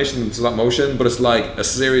it's claymation. It's stop motion, but it's like a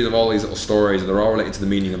series of all these little stories, and they're all related to the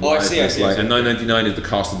meaning of life. I see. And 9.99 is the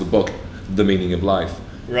cost of the book, The Meaning of Life.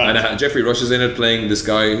 Right. And Jeffrey Rush is in it playing this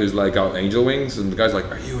guy who's like got angel wings, and the guy's like,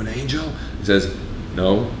 "Are you an angel?" He says,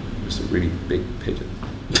 "No, just a really big pigeon."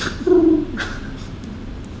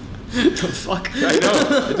 The fuck? I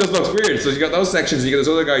know, it just looks weird. So you got those sections, and you got this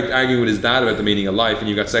other guy arguing with his dad about the meaning of life, and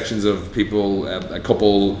you got sections of people, a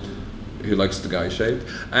couple who likes the guy shaved,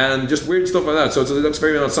 and just weird stuff like that. So it looks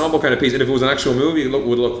very an ensemble kind of piece, and if it was an actual movie, it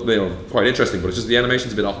would look quite interesting, but it's just the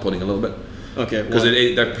animation's a bit off-putting a little bit. Okay. Because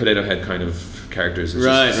they're potato head kind of characters. It's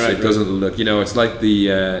right. It doesn't look, it's like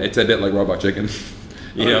it's a bit like Robot Chicken.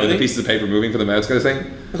 Really? The pieces of paper moving for the mouths kind of thing.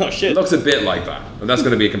 Oh shit! It looks a bit like that, and that's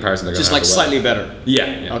going to be a comparison. They're just like slightly better.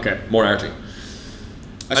 Yeah. Okay. More arty.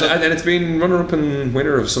 And it's been runner-up and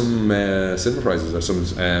winner of some cinema prizes or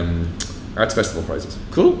some arts festival prizes.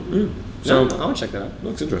 Cool. So I want to check that out.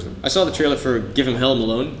 Looks interesting. I saw the trailer for Give Him Hell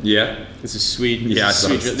Malone. Yeah. This is sweet. This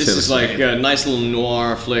is like a nice little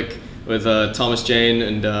noir flick with Thomas Jane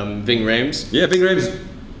and Ving Rhames. Yeah, Ving Rhames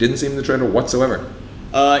didn't seem in the trailer whatsoever.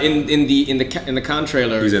 In the con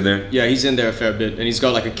trailer, he's in there. Yeah, he's in there a fair bit, and he's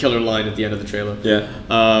got like a killer line at the end of the trailer. Yeah.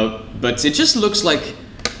 But it just looks like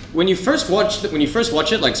when you first watch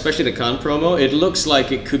it, like especially the con promo, it looks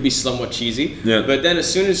like it could be somewhat cheesy. Yeah. But then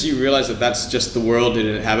as soon as you realize that that's just the world it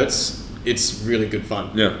inhabits, it's really good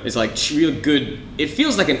fun. Yeah. It's like real good. It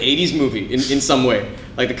feels like an 80s movie in some way.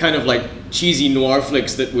 Like the kind of like cheesy noir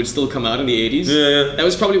flicks that would still come out in the 80s. Yeah. That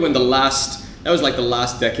was probably when that was like the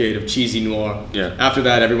last decade of cheesy noir. Yeah. After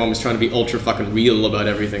that, everyone was trying to be ultra fucking real about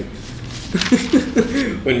everything.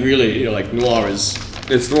 When really, like noir is...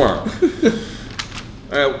 It's noir.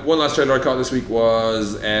 One last trailer I caught this week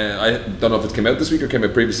was, I don't know if it came out this week or came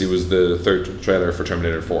out previously, was the third trailer for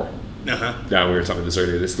Terminator 4. Uh-huh. Yeah, we were talking about this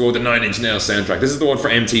earlier. This is the one with the 9 Inch Nails soundtrack. This is the one for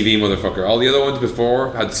MTV, motherfucker. All the other ones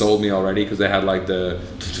before had sold me already because they had like the...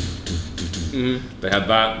 They had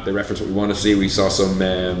that. They referenced what we want to see. We saw some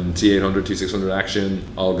T800, T600 action.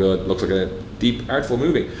 All good. Looks like a deep, artful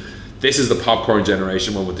movie. This is the popcorn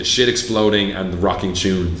generation one with the shit exploding and the rocking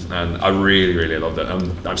tunes, and I really, really loved it.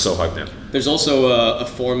 I'm so hyped now. There's also a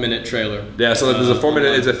 4-minute trailer. Yeah, so there's a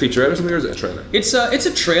 4-minute. Is it a featurette or something, or is it a trailer? It's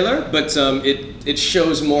a trailer, but it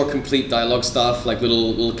shows more complete dialogue stuff, like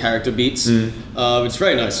little character beats. It's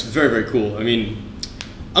very nice, very very cool. I mean,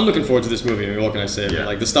 I'm looking forward to this movie. I mean, what can I say? Yeah.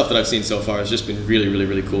 Like the stuff that I've seen so far has just been really really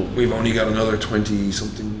really cool. We've only got another 19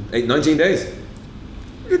 days.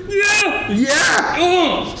 Yeah. Yeah.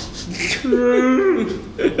 That's what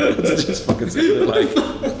it just fucking sounded like.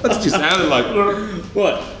 That's what you sounded like.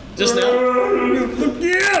 What? Just now?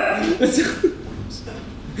 Yeah!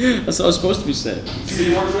 That's what I was supposed to be saying.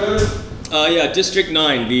 See more trailers? Yeah, District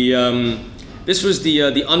 9. This was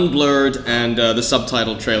the unblurred and the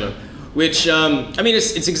subtitled trailer, which I mean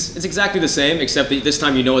it's exactly the same, except that this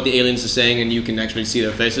time you know what the aliens are saying and you can actually see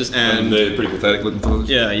their faces. And they're pretty pathetic looking fellas.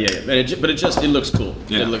 Yeah. But it looks cool.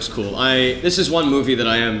 Yeah. It looks cool. This is one movie that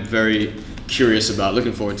I am very curious about.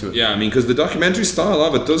 Looking forward to it. Yeah, I mean, because the documentary style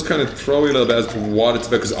of it does kind of throw you a little bit as to what it's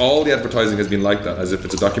about, because all the advertising has been like that, as if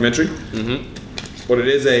it's a documentary. Mm-hmm. But it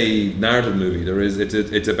is a narrative movie.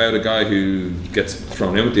 It's about a guy who gets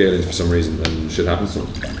thrown in with the aliens for some reason, and shit happens to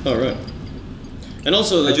him. Oh, right. And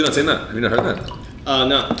also, had you not seen that? Have you not heard that?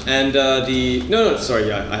 No. And no. Sorry,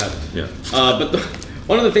 yeah, I have. Yeah. But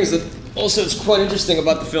one of the things that also is quite interesting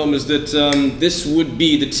about the film is that this would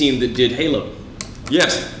be the team that did Halo.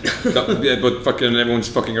 Yes. But fucking everyone's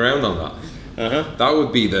fucking around on that. Uh-huh. That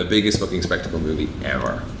would be the biggest fucking spectacle movie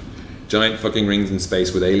ever. Giant fucking rings in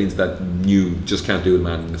space with aliens that you just can't do it,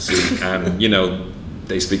 man, in the suit. And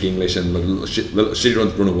they speak English, and little shitty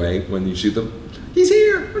ones run away when you shoot them. He's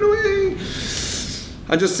here, run away.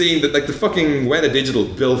 I'm just seeing that, like, the fucking Weta Digital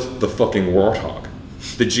built the fucking Warthog.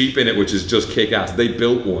 The Jeep in it, which is just kick-ass. They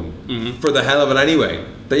built one for the hell of it anyway.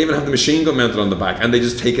 They even have the machine gun mounted on the back, and they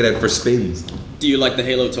just take it out for spins. Do you like the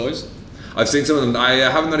Halo toys? I've seen some of them. I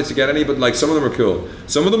haven't managed to get any, but like some of them are cool.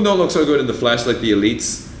 Some of them don't look so good in the flesh, like the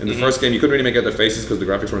elites. In the first game, you couldn't really make out their faces because the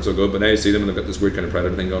graphics weren't so good, but now you see them and they've got this weird kind of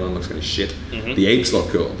predator thing going on. Looks kind of shit. The apes look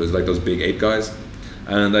cool. There's like those big ape guys.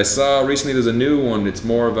 And I saw recently there's a new one. It's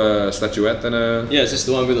more of a statuette than a... Yeah, it's just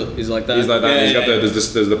the one with he's like that. He's like that. Yeah, he's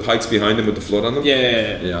got there's the pikes behind him with the flood on them.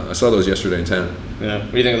 Yeah, I saw those yesterday in town. Yeah.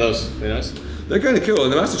 What do you think of those? They're nice? They're kind of cool,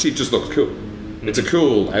 and the Master Chief just looks cool. It's a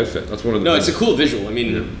cool outfit. That's one of the things. It's a cool visual. I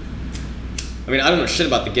mean, I don't know shit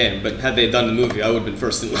about the game, but had they done the movie, I would have been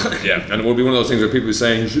first in line. Yeah, and it would be one of those things where people are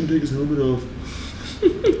saying, he shouldn't take his helmet off.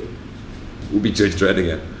 We'll be Judge Dredd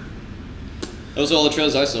again. Those are all the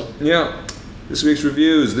trailers I saw. Yeah. This week's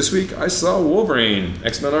reviews. This week I saw Wolverine.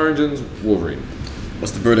 X-Men Origins, Wolverine.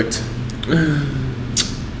 What's the verdict?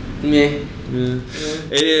 Meh.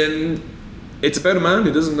 It's about a man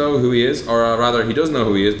who doesn't know who he is, or rather, he does know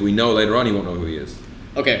who he is, but we know later on he won't know who he is.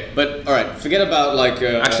 Okay, but alright, forget about like...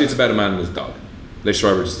 Actually, it's about a man and his dog. Leigh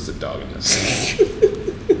Schreiber just is a dog in this.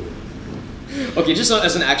 Okay, just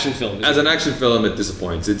as an action film. As an action film, it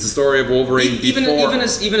disappoints. It's the story of Wolverine even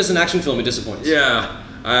as an action film, it disappoints. Yeah.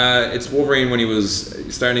 It's Wolverine when he was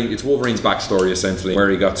starting... It's Wolverine's backstory, essentially,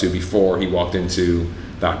 where he got to before he walked into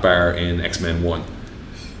that bar in X-Men 1.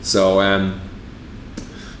 So,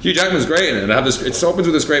 Hugh Jackman's great in it. It opens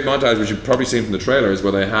with this great montage, which you've probably seen from the trailers,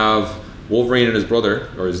 where they have Wolverine and his brother,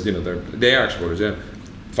 or his, they are actually brothers, yeah,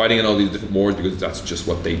 fighting in all these different wars because that's just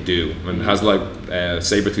what they do. And it has like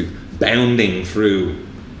Sabretooth bounding through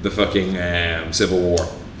the fucking Civil War.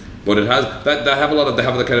 But it has they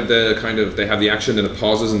have the action and it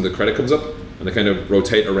pauses and the credit comes up and they kind of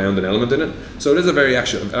rotate around an element in it. So it is a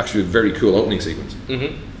actually a very cool opening sequence.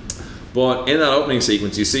 Mm-hmm. But in that opening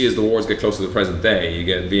sequence, you see as the wars get closer to the present day, you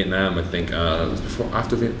get Vietnam, I think,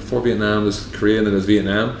 before Vietnam, there's Korea and then there's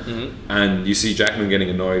Vietnam. Mm-hmm. And you see Jackman getting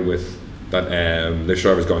annoyed with that Liv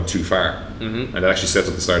Schreiber's going too far. Mm-hmm. And it actually sets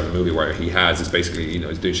up the start of the movie where he is basically,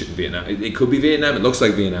 he's doing shit in Vietnam. It could be Vietnam, it looks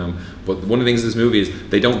like Vietnam, but one of the things in this movie is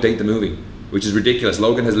they don't date the movie, which is ridiculous.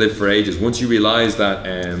 Logan has lived for ages. Once you realise that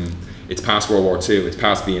it's past World War II, it's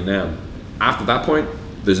past Vietnam, after that point,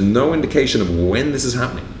 there's no indication of when this is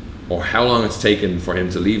happening, or how long it's taken for him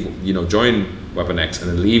to leave, join Weapon X and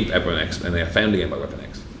then leave Weapon X and they are found again by Weapon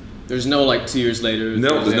X. There's no 2 years later.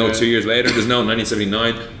 No, there's no 2 years later. There's no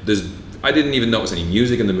 1979. I didn't even notice any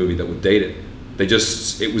music in the movie that would date it.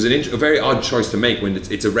 It was a very odd choice to make when it's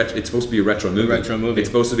supposed to be a retro movie. It's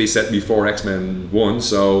supposed to be set before X-Men 1,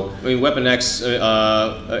 so... I mean, Weapon X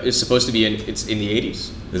is supposed to be it's in the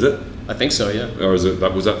 80s. Is it? I think so, yeah. Or was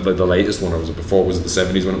that the latest one, or was it before? Was it the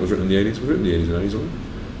 70s when it was written in the 80s? Was it written in the 80s and 90s, wasn't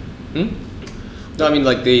it? No, I mean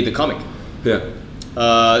like the comic. Yeah.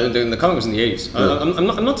 The comic was in the 80s. Yeah.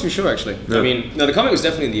 I'm not too sure actually. Yeah. I mean, no, the comic was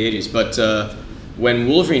definitely in the 80s, but when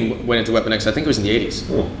Wolverine went into Weapon X, I think it was in the 80s.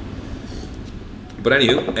 Oh. But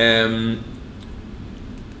anywho,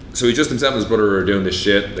 so he just himself and his brother are doing this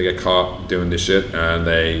shit. They get caught doing this shit, and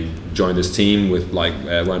they join this team with like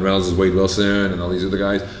Ryan Reynolds as Wade Wilson and all these other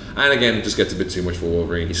guys. And again, it just gets a bit too much for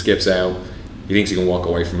Wolverine. He skips out. He thinks he can walk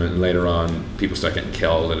away from it, and later on, people start getting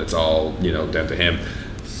killed, and it's all down to him.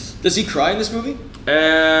 Does he cry in this movie?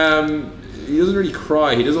 He doesn't really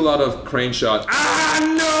cry. He does a lot of crane shots.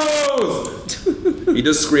 Nose! He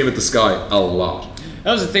does scream at the sky a lot.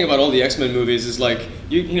 That was the thing about all the X-Men movies. Is like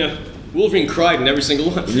Wolverine cried in every single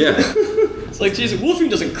one. Yeah. It's like, Jesus, Wolverine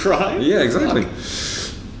doesn't cry. Yeah, exactly.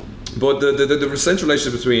 But the central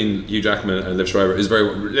relationship between Hugh Jackman and Liv Schreiber is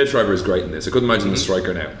Liv Schreiber is great in this. I couldn't imagine the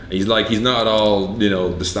Striker now. He's not at all,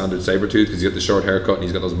 the standard Sabretooth, because he's got the short haircut and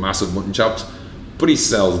he's got those massive mutton chops. But he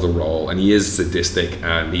sells the role, and he is sadistic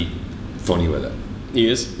and he's funny with it. He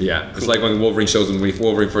is? Yeah. Cool. It's like when Wolverine first shows him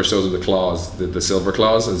the claws, the silver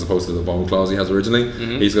claws, as opposed to the bone claws he has originally.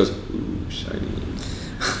 He just goes, ooh, shiny.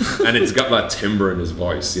 And it's got that timbre in his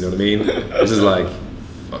voice, you know what I mean? It's just like,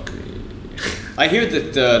 fuck me. I hear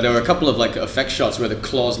that there were a couple of like effect shots where the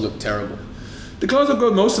claws look terrible. The claws look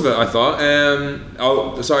good, most of it, I thought.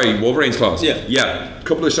 Wolverine's claws. Yeah. A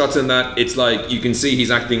couple of shots in that, it's like you can see he's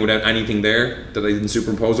acting without anything there that they didn't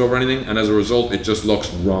superimpose over anything, and as a result, it just looks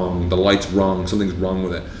wrong. The light's wrong. Something's wrong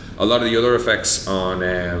with it. A lot of the other effects on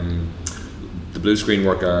the blue screen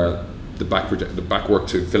work are the back work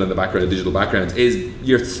to fill in the background, the digital backgrounds, is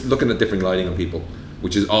you're looking at different lighting on people,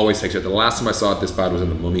 which is always takes you out. The last time I saw it this bad was in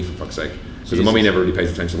The Mummy, for fuck's sake. Because The Mummy never really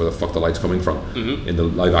pays attention to where the fuck the light's coming from in the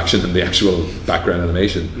live action and the actual background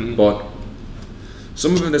animation. But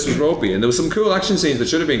some of this was ropey, and there was some cool action scenes that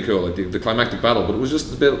should have been cool, like the climactic battle, but it was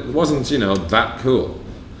just it wasn't, that cool.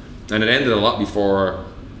 And it ended a lot before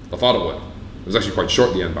I thought it would. It was actually quite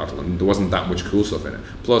short, the end battle, and there wasn't that much cool stuff in it.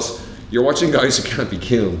 Plus, you're watching guys who can't be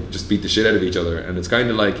killed just beat the shit out of each other, and it's kind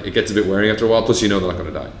of like, it gets a bit wearing after a while, plus they're not going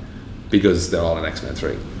to die. Because they're all in X-Men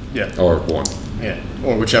 3. Yeah. Or 1. Yeah.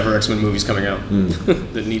 Or whichever X-Men movie's coming out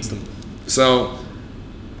that needs them. So,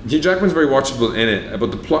 Hugh Jackman's very watchable in it,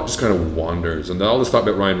 but the plot just kind of wanders. And all this talk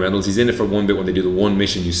about Ryan Reynolds, he's in it for one bit when they do the one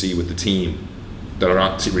mission you see with the team that are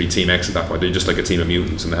not really Team X at that point. They're just like a team of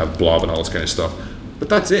mutants and they have Blob and all this kind of stuff. But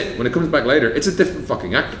that's it. When it comes back later, it's a different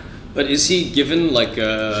fucking actor. But is he given like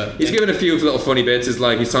He's given a few little funny bits. It's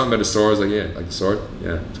like he's talking about his sword. It's like, yeah, like the sword.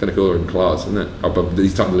 Yeah, it's kind of cooler than claws, isn't it? But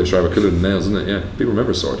he's talking to Liv Schreiber, cooler than nails, isn't it? Yeah, people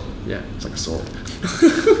remember a sword. Yeah, it's like a sword.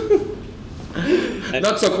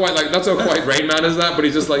 not so quite Rain Man as that, but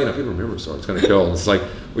he's just like, people remember a sword. It's kind of cool. It's like,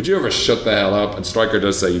 would you ever shut the hell up? And Stryker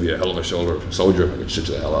does say you'd be a hell of a soldier if I could shut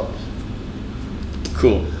you the hell up.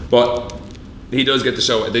 Cool. But he does get to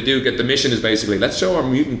show. They do get the mission is basically, let's show our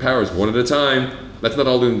mutant powers one at a time. Let's not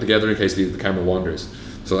all do them together in case the camera wanders.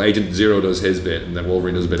 So Agent Zero does his bit, and then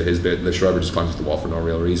Wolverine does a bit of his bit, and the Schreiber just climbs the wall for no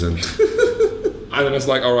real reason. And then it's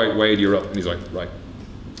like, all right, Wade, you're up. And he's like, right.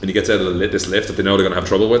 And he gets out of this lift that they know they're going to have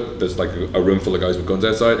trouble with. There's like a room full of guys with guns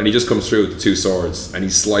outside, and he just comes through with the two swords, and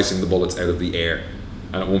he's slicing the bullets out of the air.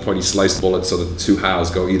 And at one point he sliced the bullets so that the two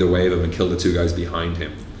halves go either way of him and kill the two guys behind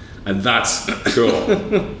him. And that's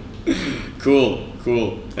cool.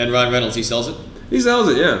 Cool. And Ryan Reynolds, he sells it? He sells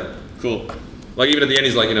it, yeah. Cool. Like even at the end,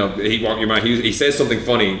 he's like, he says something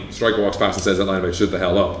funny. Stryker walks past and says that line about "shut the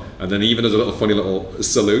hell up," and then he even does a little funny little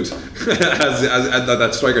salute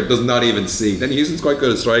that Stryker does not even see. Then Houston's quite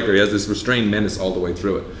good at Stryker. He has this restrained menace all the way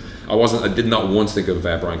through it. I did not once think of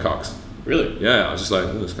Brian Cox. Really? Yeah, I was just like,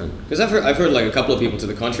 oh, this kind of. Because I've heard like a couple of people to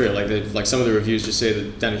the contrary, like some of the reviews just say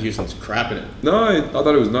that Danny Houston's crap in it. No, I thought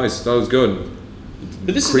it was nice. That was good.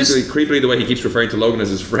 But creepily the way he keeps referring to Logan as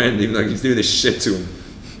his friend, even though he's doing this shit to him.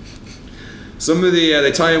 Some of the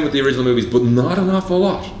they tie in with the original movies, but not an awful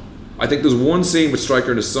lot. I think there's one scene with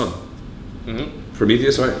Stryker and his son.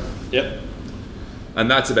 Prometheus, right? Yep.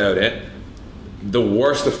 And that's about it. The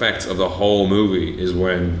worst effect of the whole movie is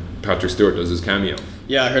when Patrick Stewart does his cameo.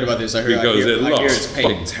 Yeah, I heard about this. It looks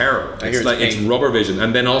fucking terrible. It's rubber vision,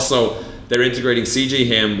 and then also they're integrating CG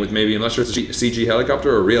him with maybe, I'm not sure if it's a CG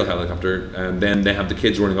helicopter or a real helicopter, and then they have the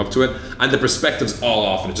kids running up to it, and the perspective's all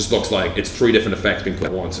off, and it just looks like it's 3 different effects being put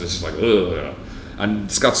at once, and it's just like, ugh. And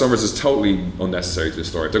Scott Summers is totally unnecessary to the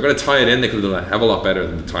story. If they're going to tie it in, they could have done a hell of a lot better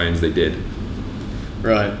than the tie-ins they did.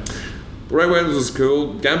 Right. Ray Reynolds was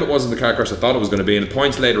cool. Gambit wasn't the car crash I thought it was going to be, and at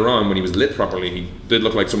points later on, when he was lit properly, he did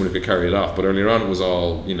look like someone who could carry it off, but earlier on it was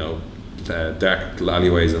all, dark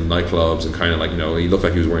alleyways and nightclubs and kind of like, he looked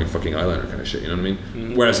like he was wearing fucking eyeliner kind of shit, you know what I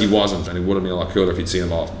mean? Whereas he wasn't, and it would have been a lot cooler if you'd seen a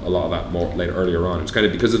lot of that more earlier on. It was kind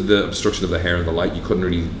of because of the obstruction of the hair and the light, you couldn't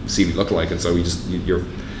really see what he looked like, and so he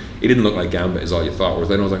didn't look like Gambit is all you thought, whereas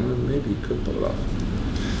then I was like, maybe he could pull it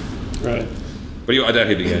off. Right. But I doubt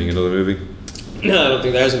he'd be getting another movie. No, I don't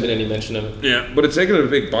think there hasn't been any mention of it. Yeah, but it's taken a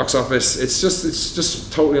big box office. It's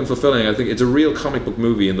just totally unfulfilling. I think it's a real comic book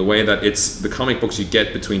movie in the way that it's the comic books you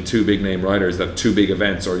get between 2 big name writers that have 2 big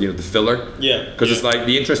events, or the filler. Yeah. Because it's like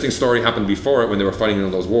the interesting story happened before it when they were fighting in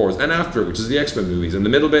those wars, and after, which is the X-Men movies, and the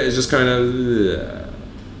middle bit is just kind of.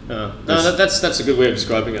 No, that's a good way of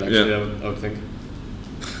describing it. Actually, yeah. I would think.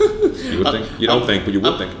 You would think. You don't think, but you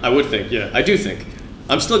would think. I would think. Yeah, I do think.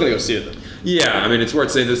 I'm still gonna go see it though. Yeah, I mean, it's worth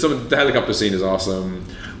saying. The helicopter scene is awesome.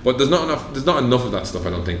 But there's not enough of that stuff. I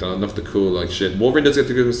don't think. Not enough of the cool like shit. Wolverine does get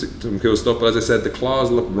to do some cool stuff, but as I said, the claws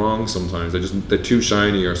look wrong sometimes. They're too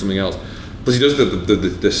shiny or something else. Plus, he does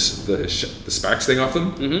the sparks thing off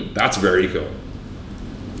them. Mm-hmm. That's very cool.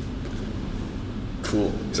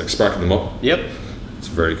 Cool. He's like sparking them up. Yep. It's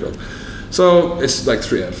very cool. So it's like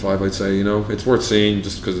 3 out of 5, I'd say. You know, it's worth seeing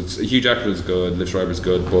just because it's Hugh Jackman's good, Liv Schreiber's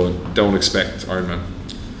good, but don't expect Iron Man.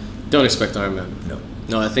 Don't expect Iron Man.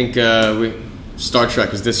 No, I think Star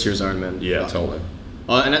Trek is this year's Iron Man. Yeah, totally.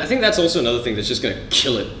 And I think that's also another thing that's just going to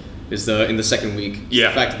kill it is in the second week. Yeah.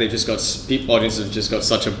 The fact that they've just got audiences have just got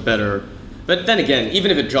such a better. But then again, even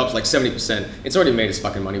if it drops like 70%, it's already made its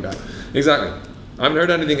fucking money back. Exactly. I haven't heard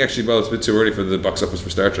anything actually. Well, it's a bit too early for the box office for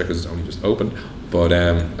Star Trek because it's only just opened. But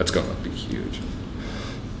it's going to be huge.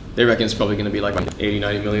 They reckon it's probably going to be like 80,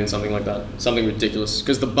 90 million, something like that. Something ridiculous.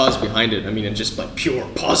 Because the buzz behind it, I mean, it's just like pure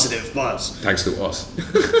positive buzz. Thanks to us.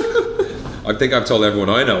 I think I've told everyone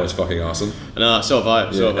I know it's fucking awesome. No, so have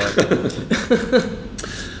I. So have I.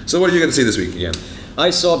 So what are you going to see this week again? I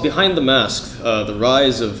saw Behind the Mask, The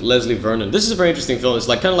Rise of Leslie Vernon. This is a very interesting film. It's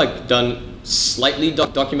like kind of like done slightly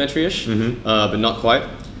documentary-ish, but not quite.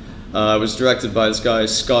 It was directed by this guy,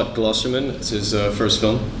 Scott Glosserman. It's his first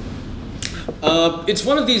film. It's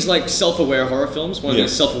one of these like self-aware horror films, one of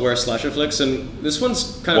these self-aware slasher flicks, and this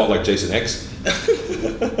one's kind of... What, like Jason X?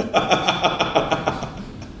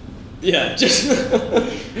 Yeah, just...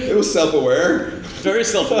 It was self-aware. Very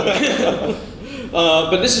self-aware.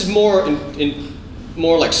 But this is more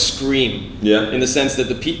more like Scream. Yeah. In the sense that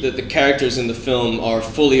the characters in the film are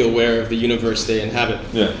fully aware of the universe they inhabit.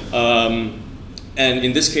 Yeah. And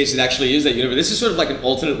in this case, it actually is that universe. This is sort of like an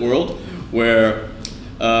alternate world where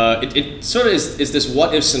it sort of is this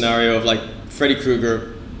what-if scenario of like Freddy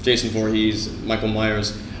Krueger, Jason Voorhees, Michael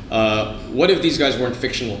Myers. What if these guys weren't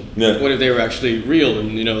fictional? Yeah. What if they were actually real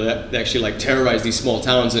and they actually like terrorized these small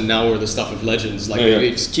towns and now we're the stuff of legends? Like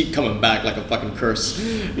they just keep coming back like a fucking curse,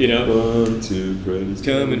 you know? 1, 2, Freddy's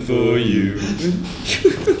coming for you.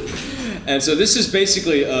 And so this is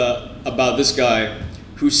basically about this guy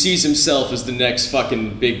who sees himself as the next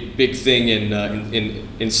fucking big thing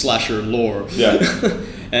in slasher lore. Yeah.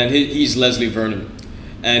 And he's Leslie Vernon.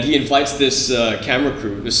 And he invites this camera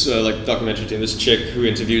crew, this like documentary team, this chick who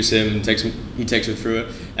interviews him and takes her through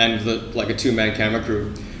it, and like a 2-man camera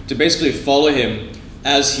crew to basically follow him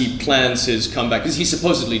as he plans his comeback, because he's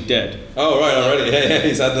supposedly dead. Oh right, already. Yeah, he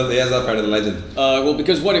has that part of the legend. Well,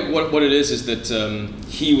 because what it is that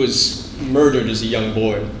he was murdered as a young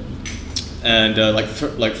boy, and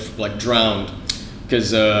like drowned,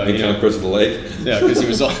 because across the lake. Yeah, because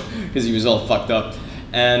he was all fucked up.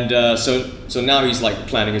 And so now he's like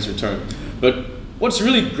planning his return. But what's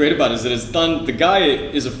really great about it is that it's done. The guy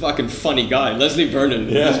is a fucking funny guy. Leslie Vernon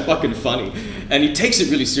is fucking funny, and he takes it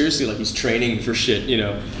really seriously. Like he's training for shit, you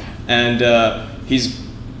know. And he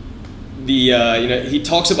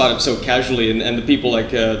talks about it so casually, and the people like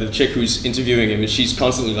the chick who's interviewing him, and she's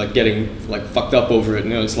constantly like getting like fucked up over it. You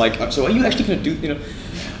know, it's like, so are you actually gonna do, you know?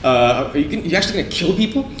 Are you actually going to kill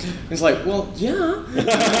people? And it's like, well, yeah.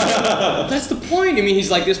 That's the point. I mean, he's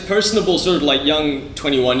like this personable, sort of like young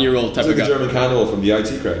 21-year-old type of guy. It's like a German cannibal from the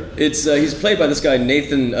IT crowd. He's played by this guy,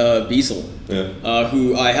 Nathan Biesel,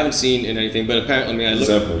 who I haven't seen in anything, but apparently, I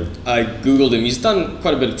Googled him. He's done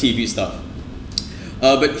quite a bit of TV stuff.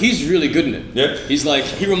 But he's really good in it. Yeah. He's like,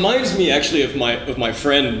 he reminds me actually of my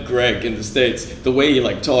friend Greg in the States. The way he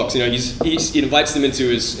like talks, you know, he invites them into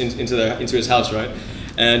his house, right?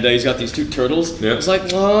 And he's got these 2 turtles. Yeah. It's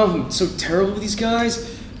like, oh, I'm so terrible with these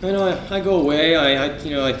guys. I know, I go away. I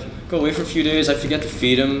go away for a few days. I forget to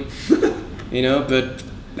feed them. You know, but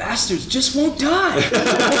bastards just won't die.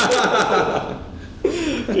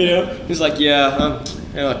 You know, he's like, yeah,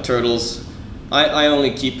 turtles. I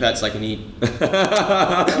only keep pets I can eat.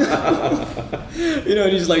 You know,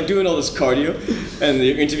 and he's like doing all this cardio, and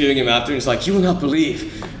they're interviewing him after, and he's like, you will not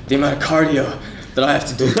believe the amount of cardio that I have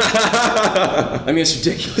to do. I mean, it's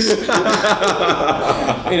ridiculous.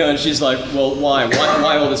 You know, and she's like, well, why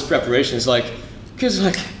all this preparation? It's like, because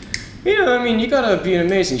like, you know, I mean, you gotta be in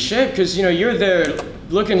amazing shape, because, you know, you're there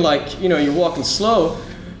looking like, you know, you're walking slow,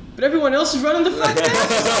 but everyone else is running the fucking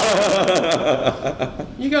fast.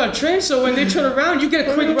 You gotta train so when they turn around, you get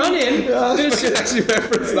a quick run in. I can actually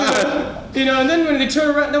reference that. You know, and then when they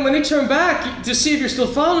turn around, then when they turn back to see if you're still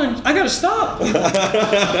following, I gotta stop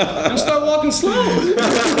and start walking slow.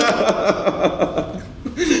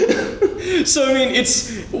 So I mean,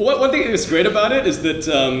 it's one thing that's great about it is that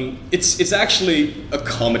it's actually a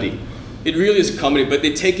comedy. It really is a comedy, but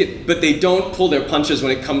they don't pull their punches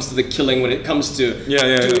when it comes to the killing, when it comes to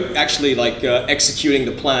actually like executing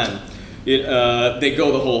the plan. they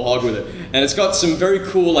go the whole hog with it, and it's got some very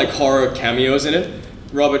cool like horror cameos in it.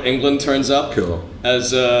 Robert Englund turns up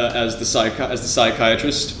as the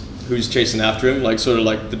psychiatrist who's chasing after him, like sort of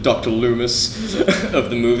like the Dr. Loomis of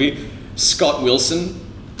the movie. Scott Wilson,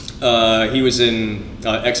 he was in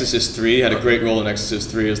Exorcist 3, had a great role in Exorcist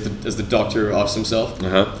 3 as the doctor offs himself.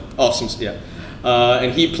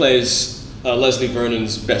 And he plays Leslie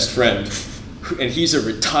Vernon's best friend, and he's a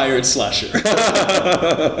retired slasher.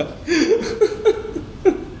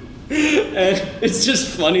 And it's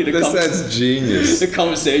just funny. That's genius. The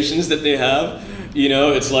conversations that they have,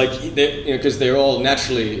 it's like because they're all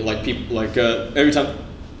naturally like people. Like every time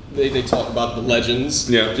they talk about the legends,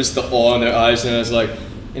 just the awe in their eyes, and it's like,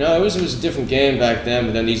 it was a different game back then.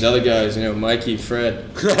 But then these other guys, Mikey,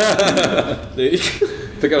 Fred, they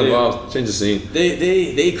got involved, change the scene.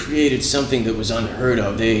 They created something that was unheard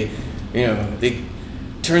of. They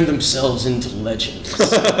turned themselves into legends.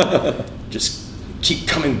 Just keep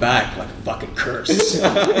coming back like a fucking curse.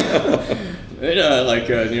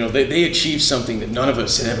 They achieved something that none of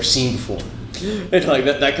us had ever seen before. It's like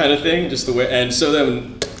that kind of thing, just the way. And so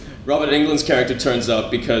then Robert Englund's character turns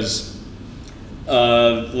up because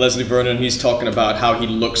Leslie Vernon, he's talking about how he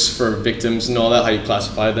looks for victims and all that, how you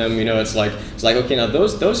classify them. It's like okay, now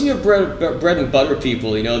those are your bread and butter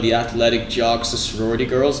people. The athletic jocks, the sorority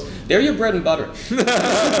girls. They're your bread and butter.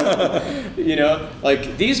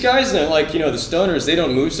 Like these guys, they're like the stoners. They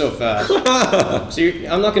don't move so fast. So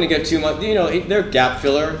I'm not going to get too much. They're gap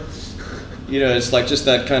filler. It's like just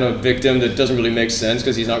that kind of victim that doesn't really make sense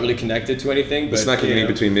because he's not really connected to anything. But snacking in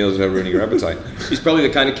between meals without ruining your appetite. He's probably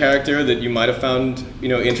the kind of character that you might have found,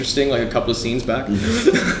 interesting, like a couple of scenes back.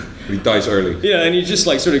 He dies early. Yeah, and he just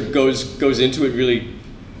like sort of goes into it really.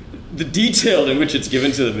 The detail in which it's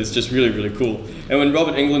given to them is just really, really cool. And when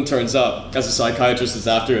Robert Englund turns up as a psychiatrist that's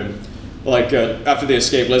after him, like after they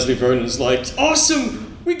escape, Leslie Vernon's like, "Awesome!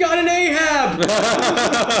 We got an Ahab!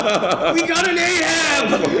 We got an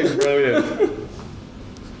Ahab!" Fucking brilliant.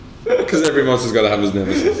 Because every monster's got to have his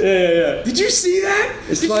nemesis. Yeah. Did you see that?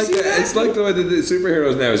 It's like the way the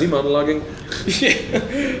superheroes now. Is he monologuing?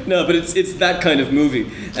 Yeah. No, but it's that kind of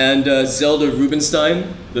movie. And Zelda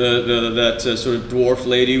Rubinstein, that sort of dwarf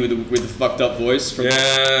lady with the fucked up voice from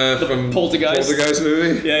Poltergeist. Poltergeist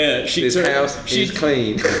movie. Yeah. His house is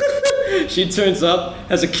clean. She turns up,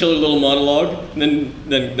 has a killer little monologue, and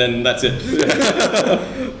then that's it.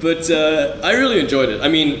 But I really enjoyed it. I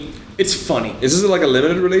mean, it's funny. Is this like a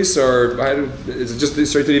limited release, or is it just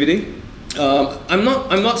straight to DVD? I'm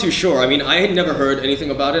not too sure. I mean, I had never heard anything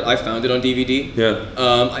about it. I found it on DVD. Yeah.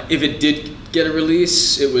 If it did get a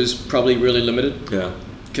release, it was probably really limited. Yeah.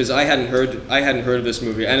 Because I hadn't heard of this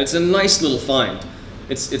movie, and it's a nice little find.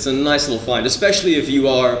 It's a nice little find, especially if you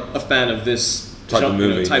are a fan of this type of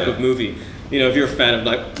movie. If you're a fan of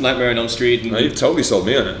Nightmare on Elm Street. And you've totally sold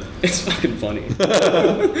me on it. It's fucking funny.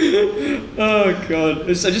 Oh god,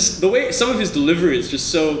 it's just the way some of his delivery is just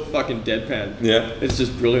so fucking deadpan. Yeah, it's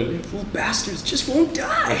just brilliant. You fool bastards just won't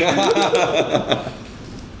die.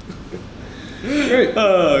 Great.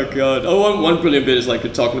 Oh god. Oh, one brilliant bit is like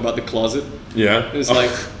they're talking about the closet. Yeah. And it's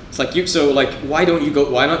like you. So like, why don't you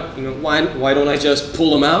go? Why not? Why don't I just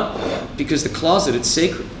pull them out? Because the closet, it's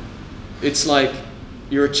sacred. It's like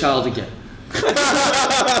you're a child again.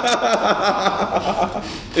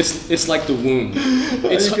 It's like the womb.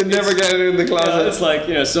 You can never get it in the closet. Yeah, it's like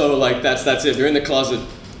so like that's it. They're in the closet.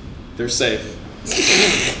 They're safe.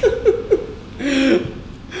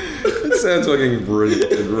 It sounds fucking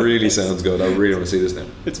brilliant. It really sounds good. I really want to see this now.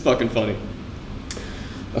 It's fucking funny.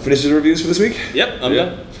 I finished the reviews for this week. Yep, I'm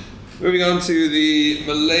done. Moving on to the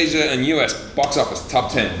Malaysia and US box office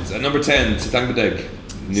top 10s. At number 10, Setang Bedeg.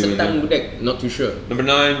 Not too sure. Number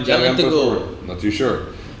 9, Jangan Tegur. Not too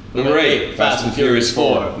sure. Number 8, Fast and Furious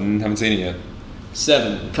 4. Haven't seen it yet.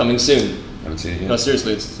 7, coming soon. Haven't seen it yet. No,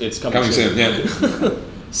 seriously, it's coming soon. Yeah.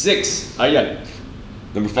 6, Aryan.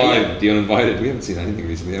 Number 5, The Uninvited. We haven't seen anything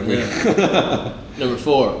recently, have we? Yeah. Number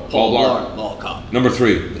 4, Paul Blart. Mall Cop. Number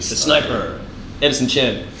 3, The Sniper. Edison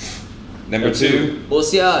Chen. Number 2,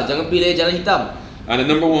 Bosya, jangan pilih jalan hitam. And at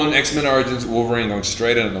number 1, X-Men Origins Wolverine going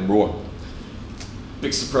straight in at number 1.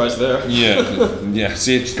 Big surprise there. Yeah.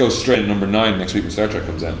 See, it goes straight at number 9 next week when Star Trek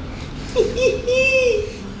comes out.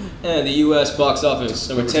 And the US box office,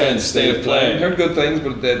 number 10, State of Play. I heard good things,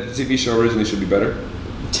 but the TV show originally should be better.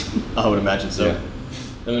 I would imagine so. Yeah.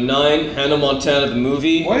 Number 9, Hannah Montana the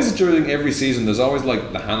movie. Why is it during every season there's always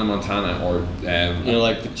like the Hannah Montana or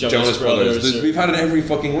like the Jonas Brothers. We've had it every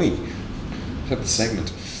fucking week. Except the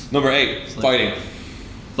segment. Number 8,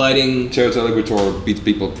 Fighting. Cheo Teleguitor beats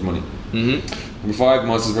people for money. Mm-hmm. Number 5,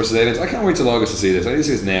 Monsters vs. Aliens. I can't wait till August to see this. I need to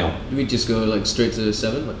see this now. Do we just go like straight to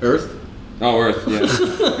 7? Like Earth? Oh, Earth, yeah.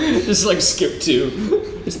 Just like skip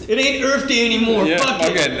 2. It ain't Earth Day anymore. Yeah, Fuck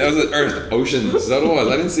it. okay, that was Earth Oceans. Is that what it was?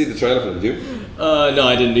 I didn't see the trailer for it, did you? No,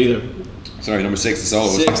 I didn't either. Sorry, number 6, The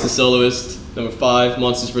Soloist. 6, The Soloist. Number 5,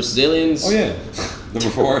 Monsters vs. Aliens. Oh, yeah. Number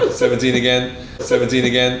 4, 17 again. 17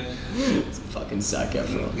 again. It's fucking Zac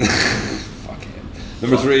Efron. Fuck him.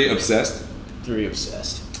 Number 3, Obsessed. 3,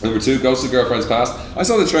 Obsessed. Number 2, Ghost of Girlfriend's Past. I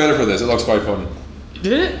saw the trailer for this. It looks quite funny.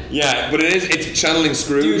 Did it? Yeah, but it's channeling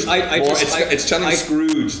Scrooge. Dude, it's channeling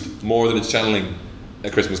Scrooged more than it's channeling A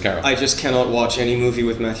Christmas Carol. I just cannot watch any movie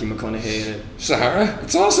with Matthew McConaughey in it. Sahara?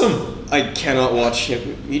 It's awesome. I cannot watch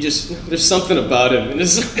him. There's something about him.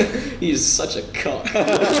 He's such a cock.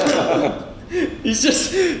 He's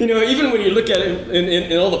just, even when you look at him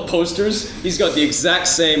in all the posters, he's got the exact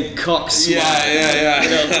same cock smile.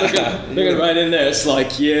 Yeah. Looking right in there, it's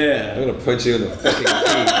like, yeah. I'm gonna punch you in the fucking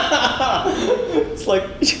teeth. It's like,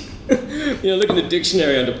 look in the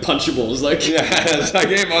dictionary under punchables, like. Yeah, it's like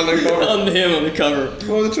him on the cover. On him on the cover.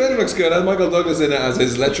 Well, the trailer looks good. And Michael Douglas in it as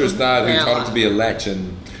his lecherous dad who taught him to be a lech,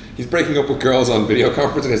 and he's breaking up with girls on video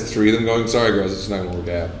conference, and there's 3 of them going, "Sorry, girls, it's not gonna work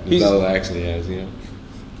out." He's that actually is,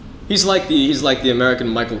 He's like the American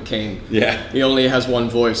Michael Caine. Yeah. He only has one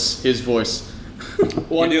voice, his voice.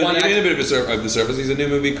 You're doing a bit of the surface. He's a new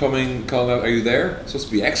movie coming called Are You There? It's supposed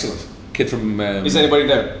to be excellent. Kid from... Is anybody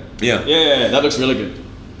there? Yeah. Yeah, that looks really good.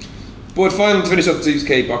 But finally, to finish up the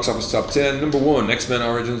UK box office top 10, number 1, X-Men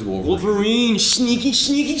Origins Wolverine. Wolverine, sneaky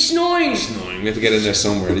snoring. You have to get in there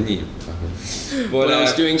somewhere, didn't you? But what I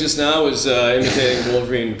was doing just now was imitating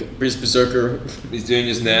Wolverine, his berserker. He's doing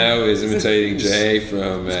just now is imitating Jay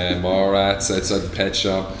from Mallrats outside the pet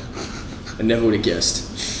shop. I never would have guessed.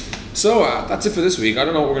 So that's it for this week. I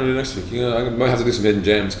don't know what we're going to do next week. I might have to do some hidden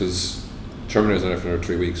gems because Terminator's not there for another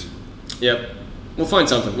 3 weeks. Yep. We'll find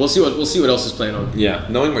something. We'll see what else is playing on. Yeah,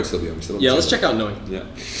 Knowing might still be on. Let's check out Knowing. Yeah.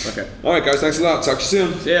 Okay. All right, guys. Thanks a lot. Talk to you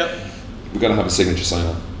soon. See ya. We gotta have a signature sign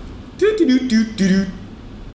on. Do do do do do do.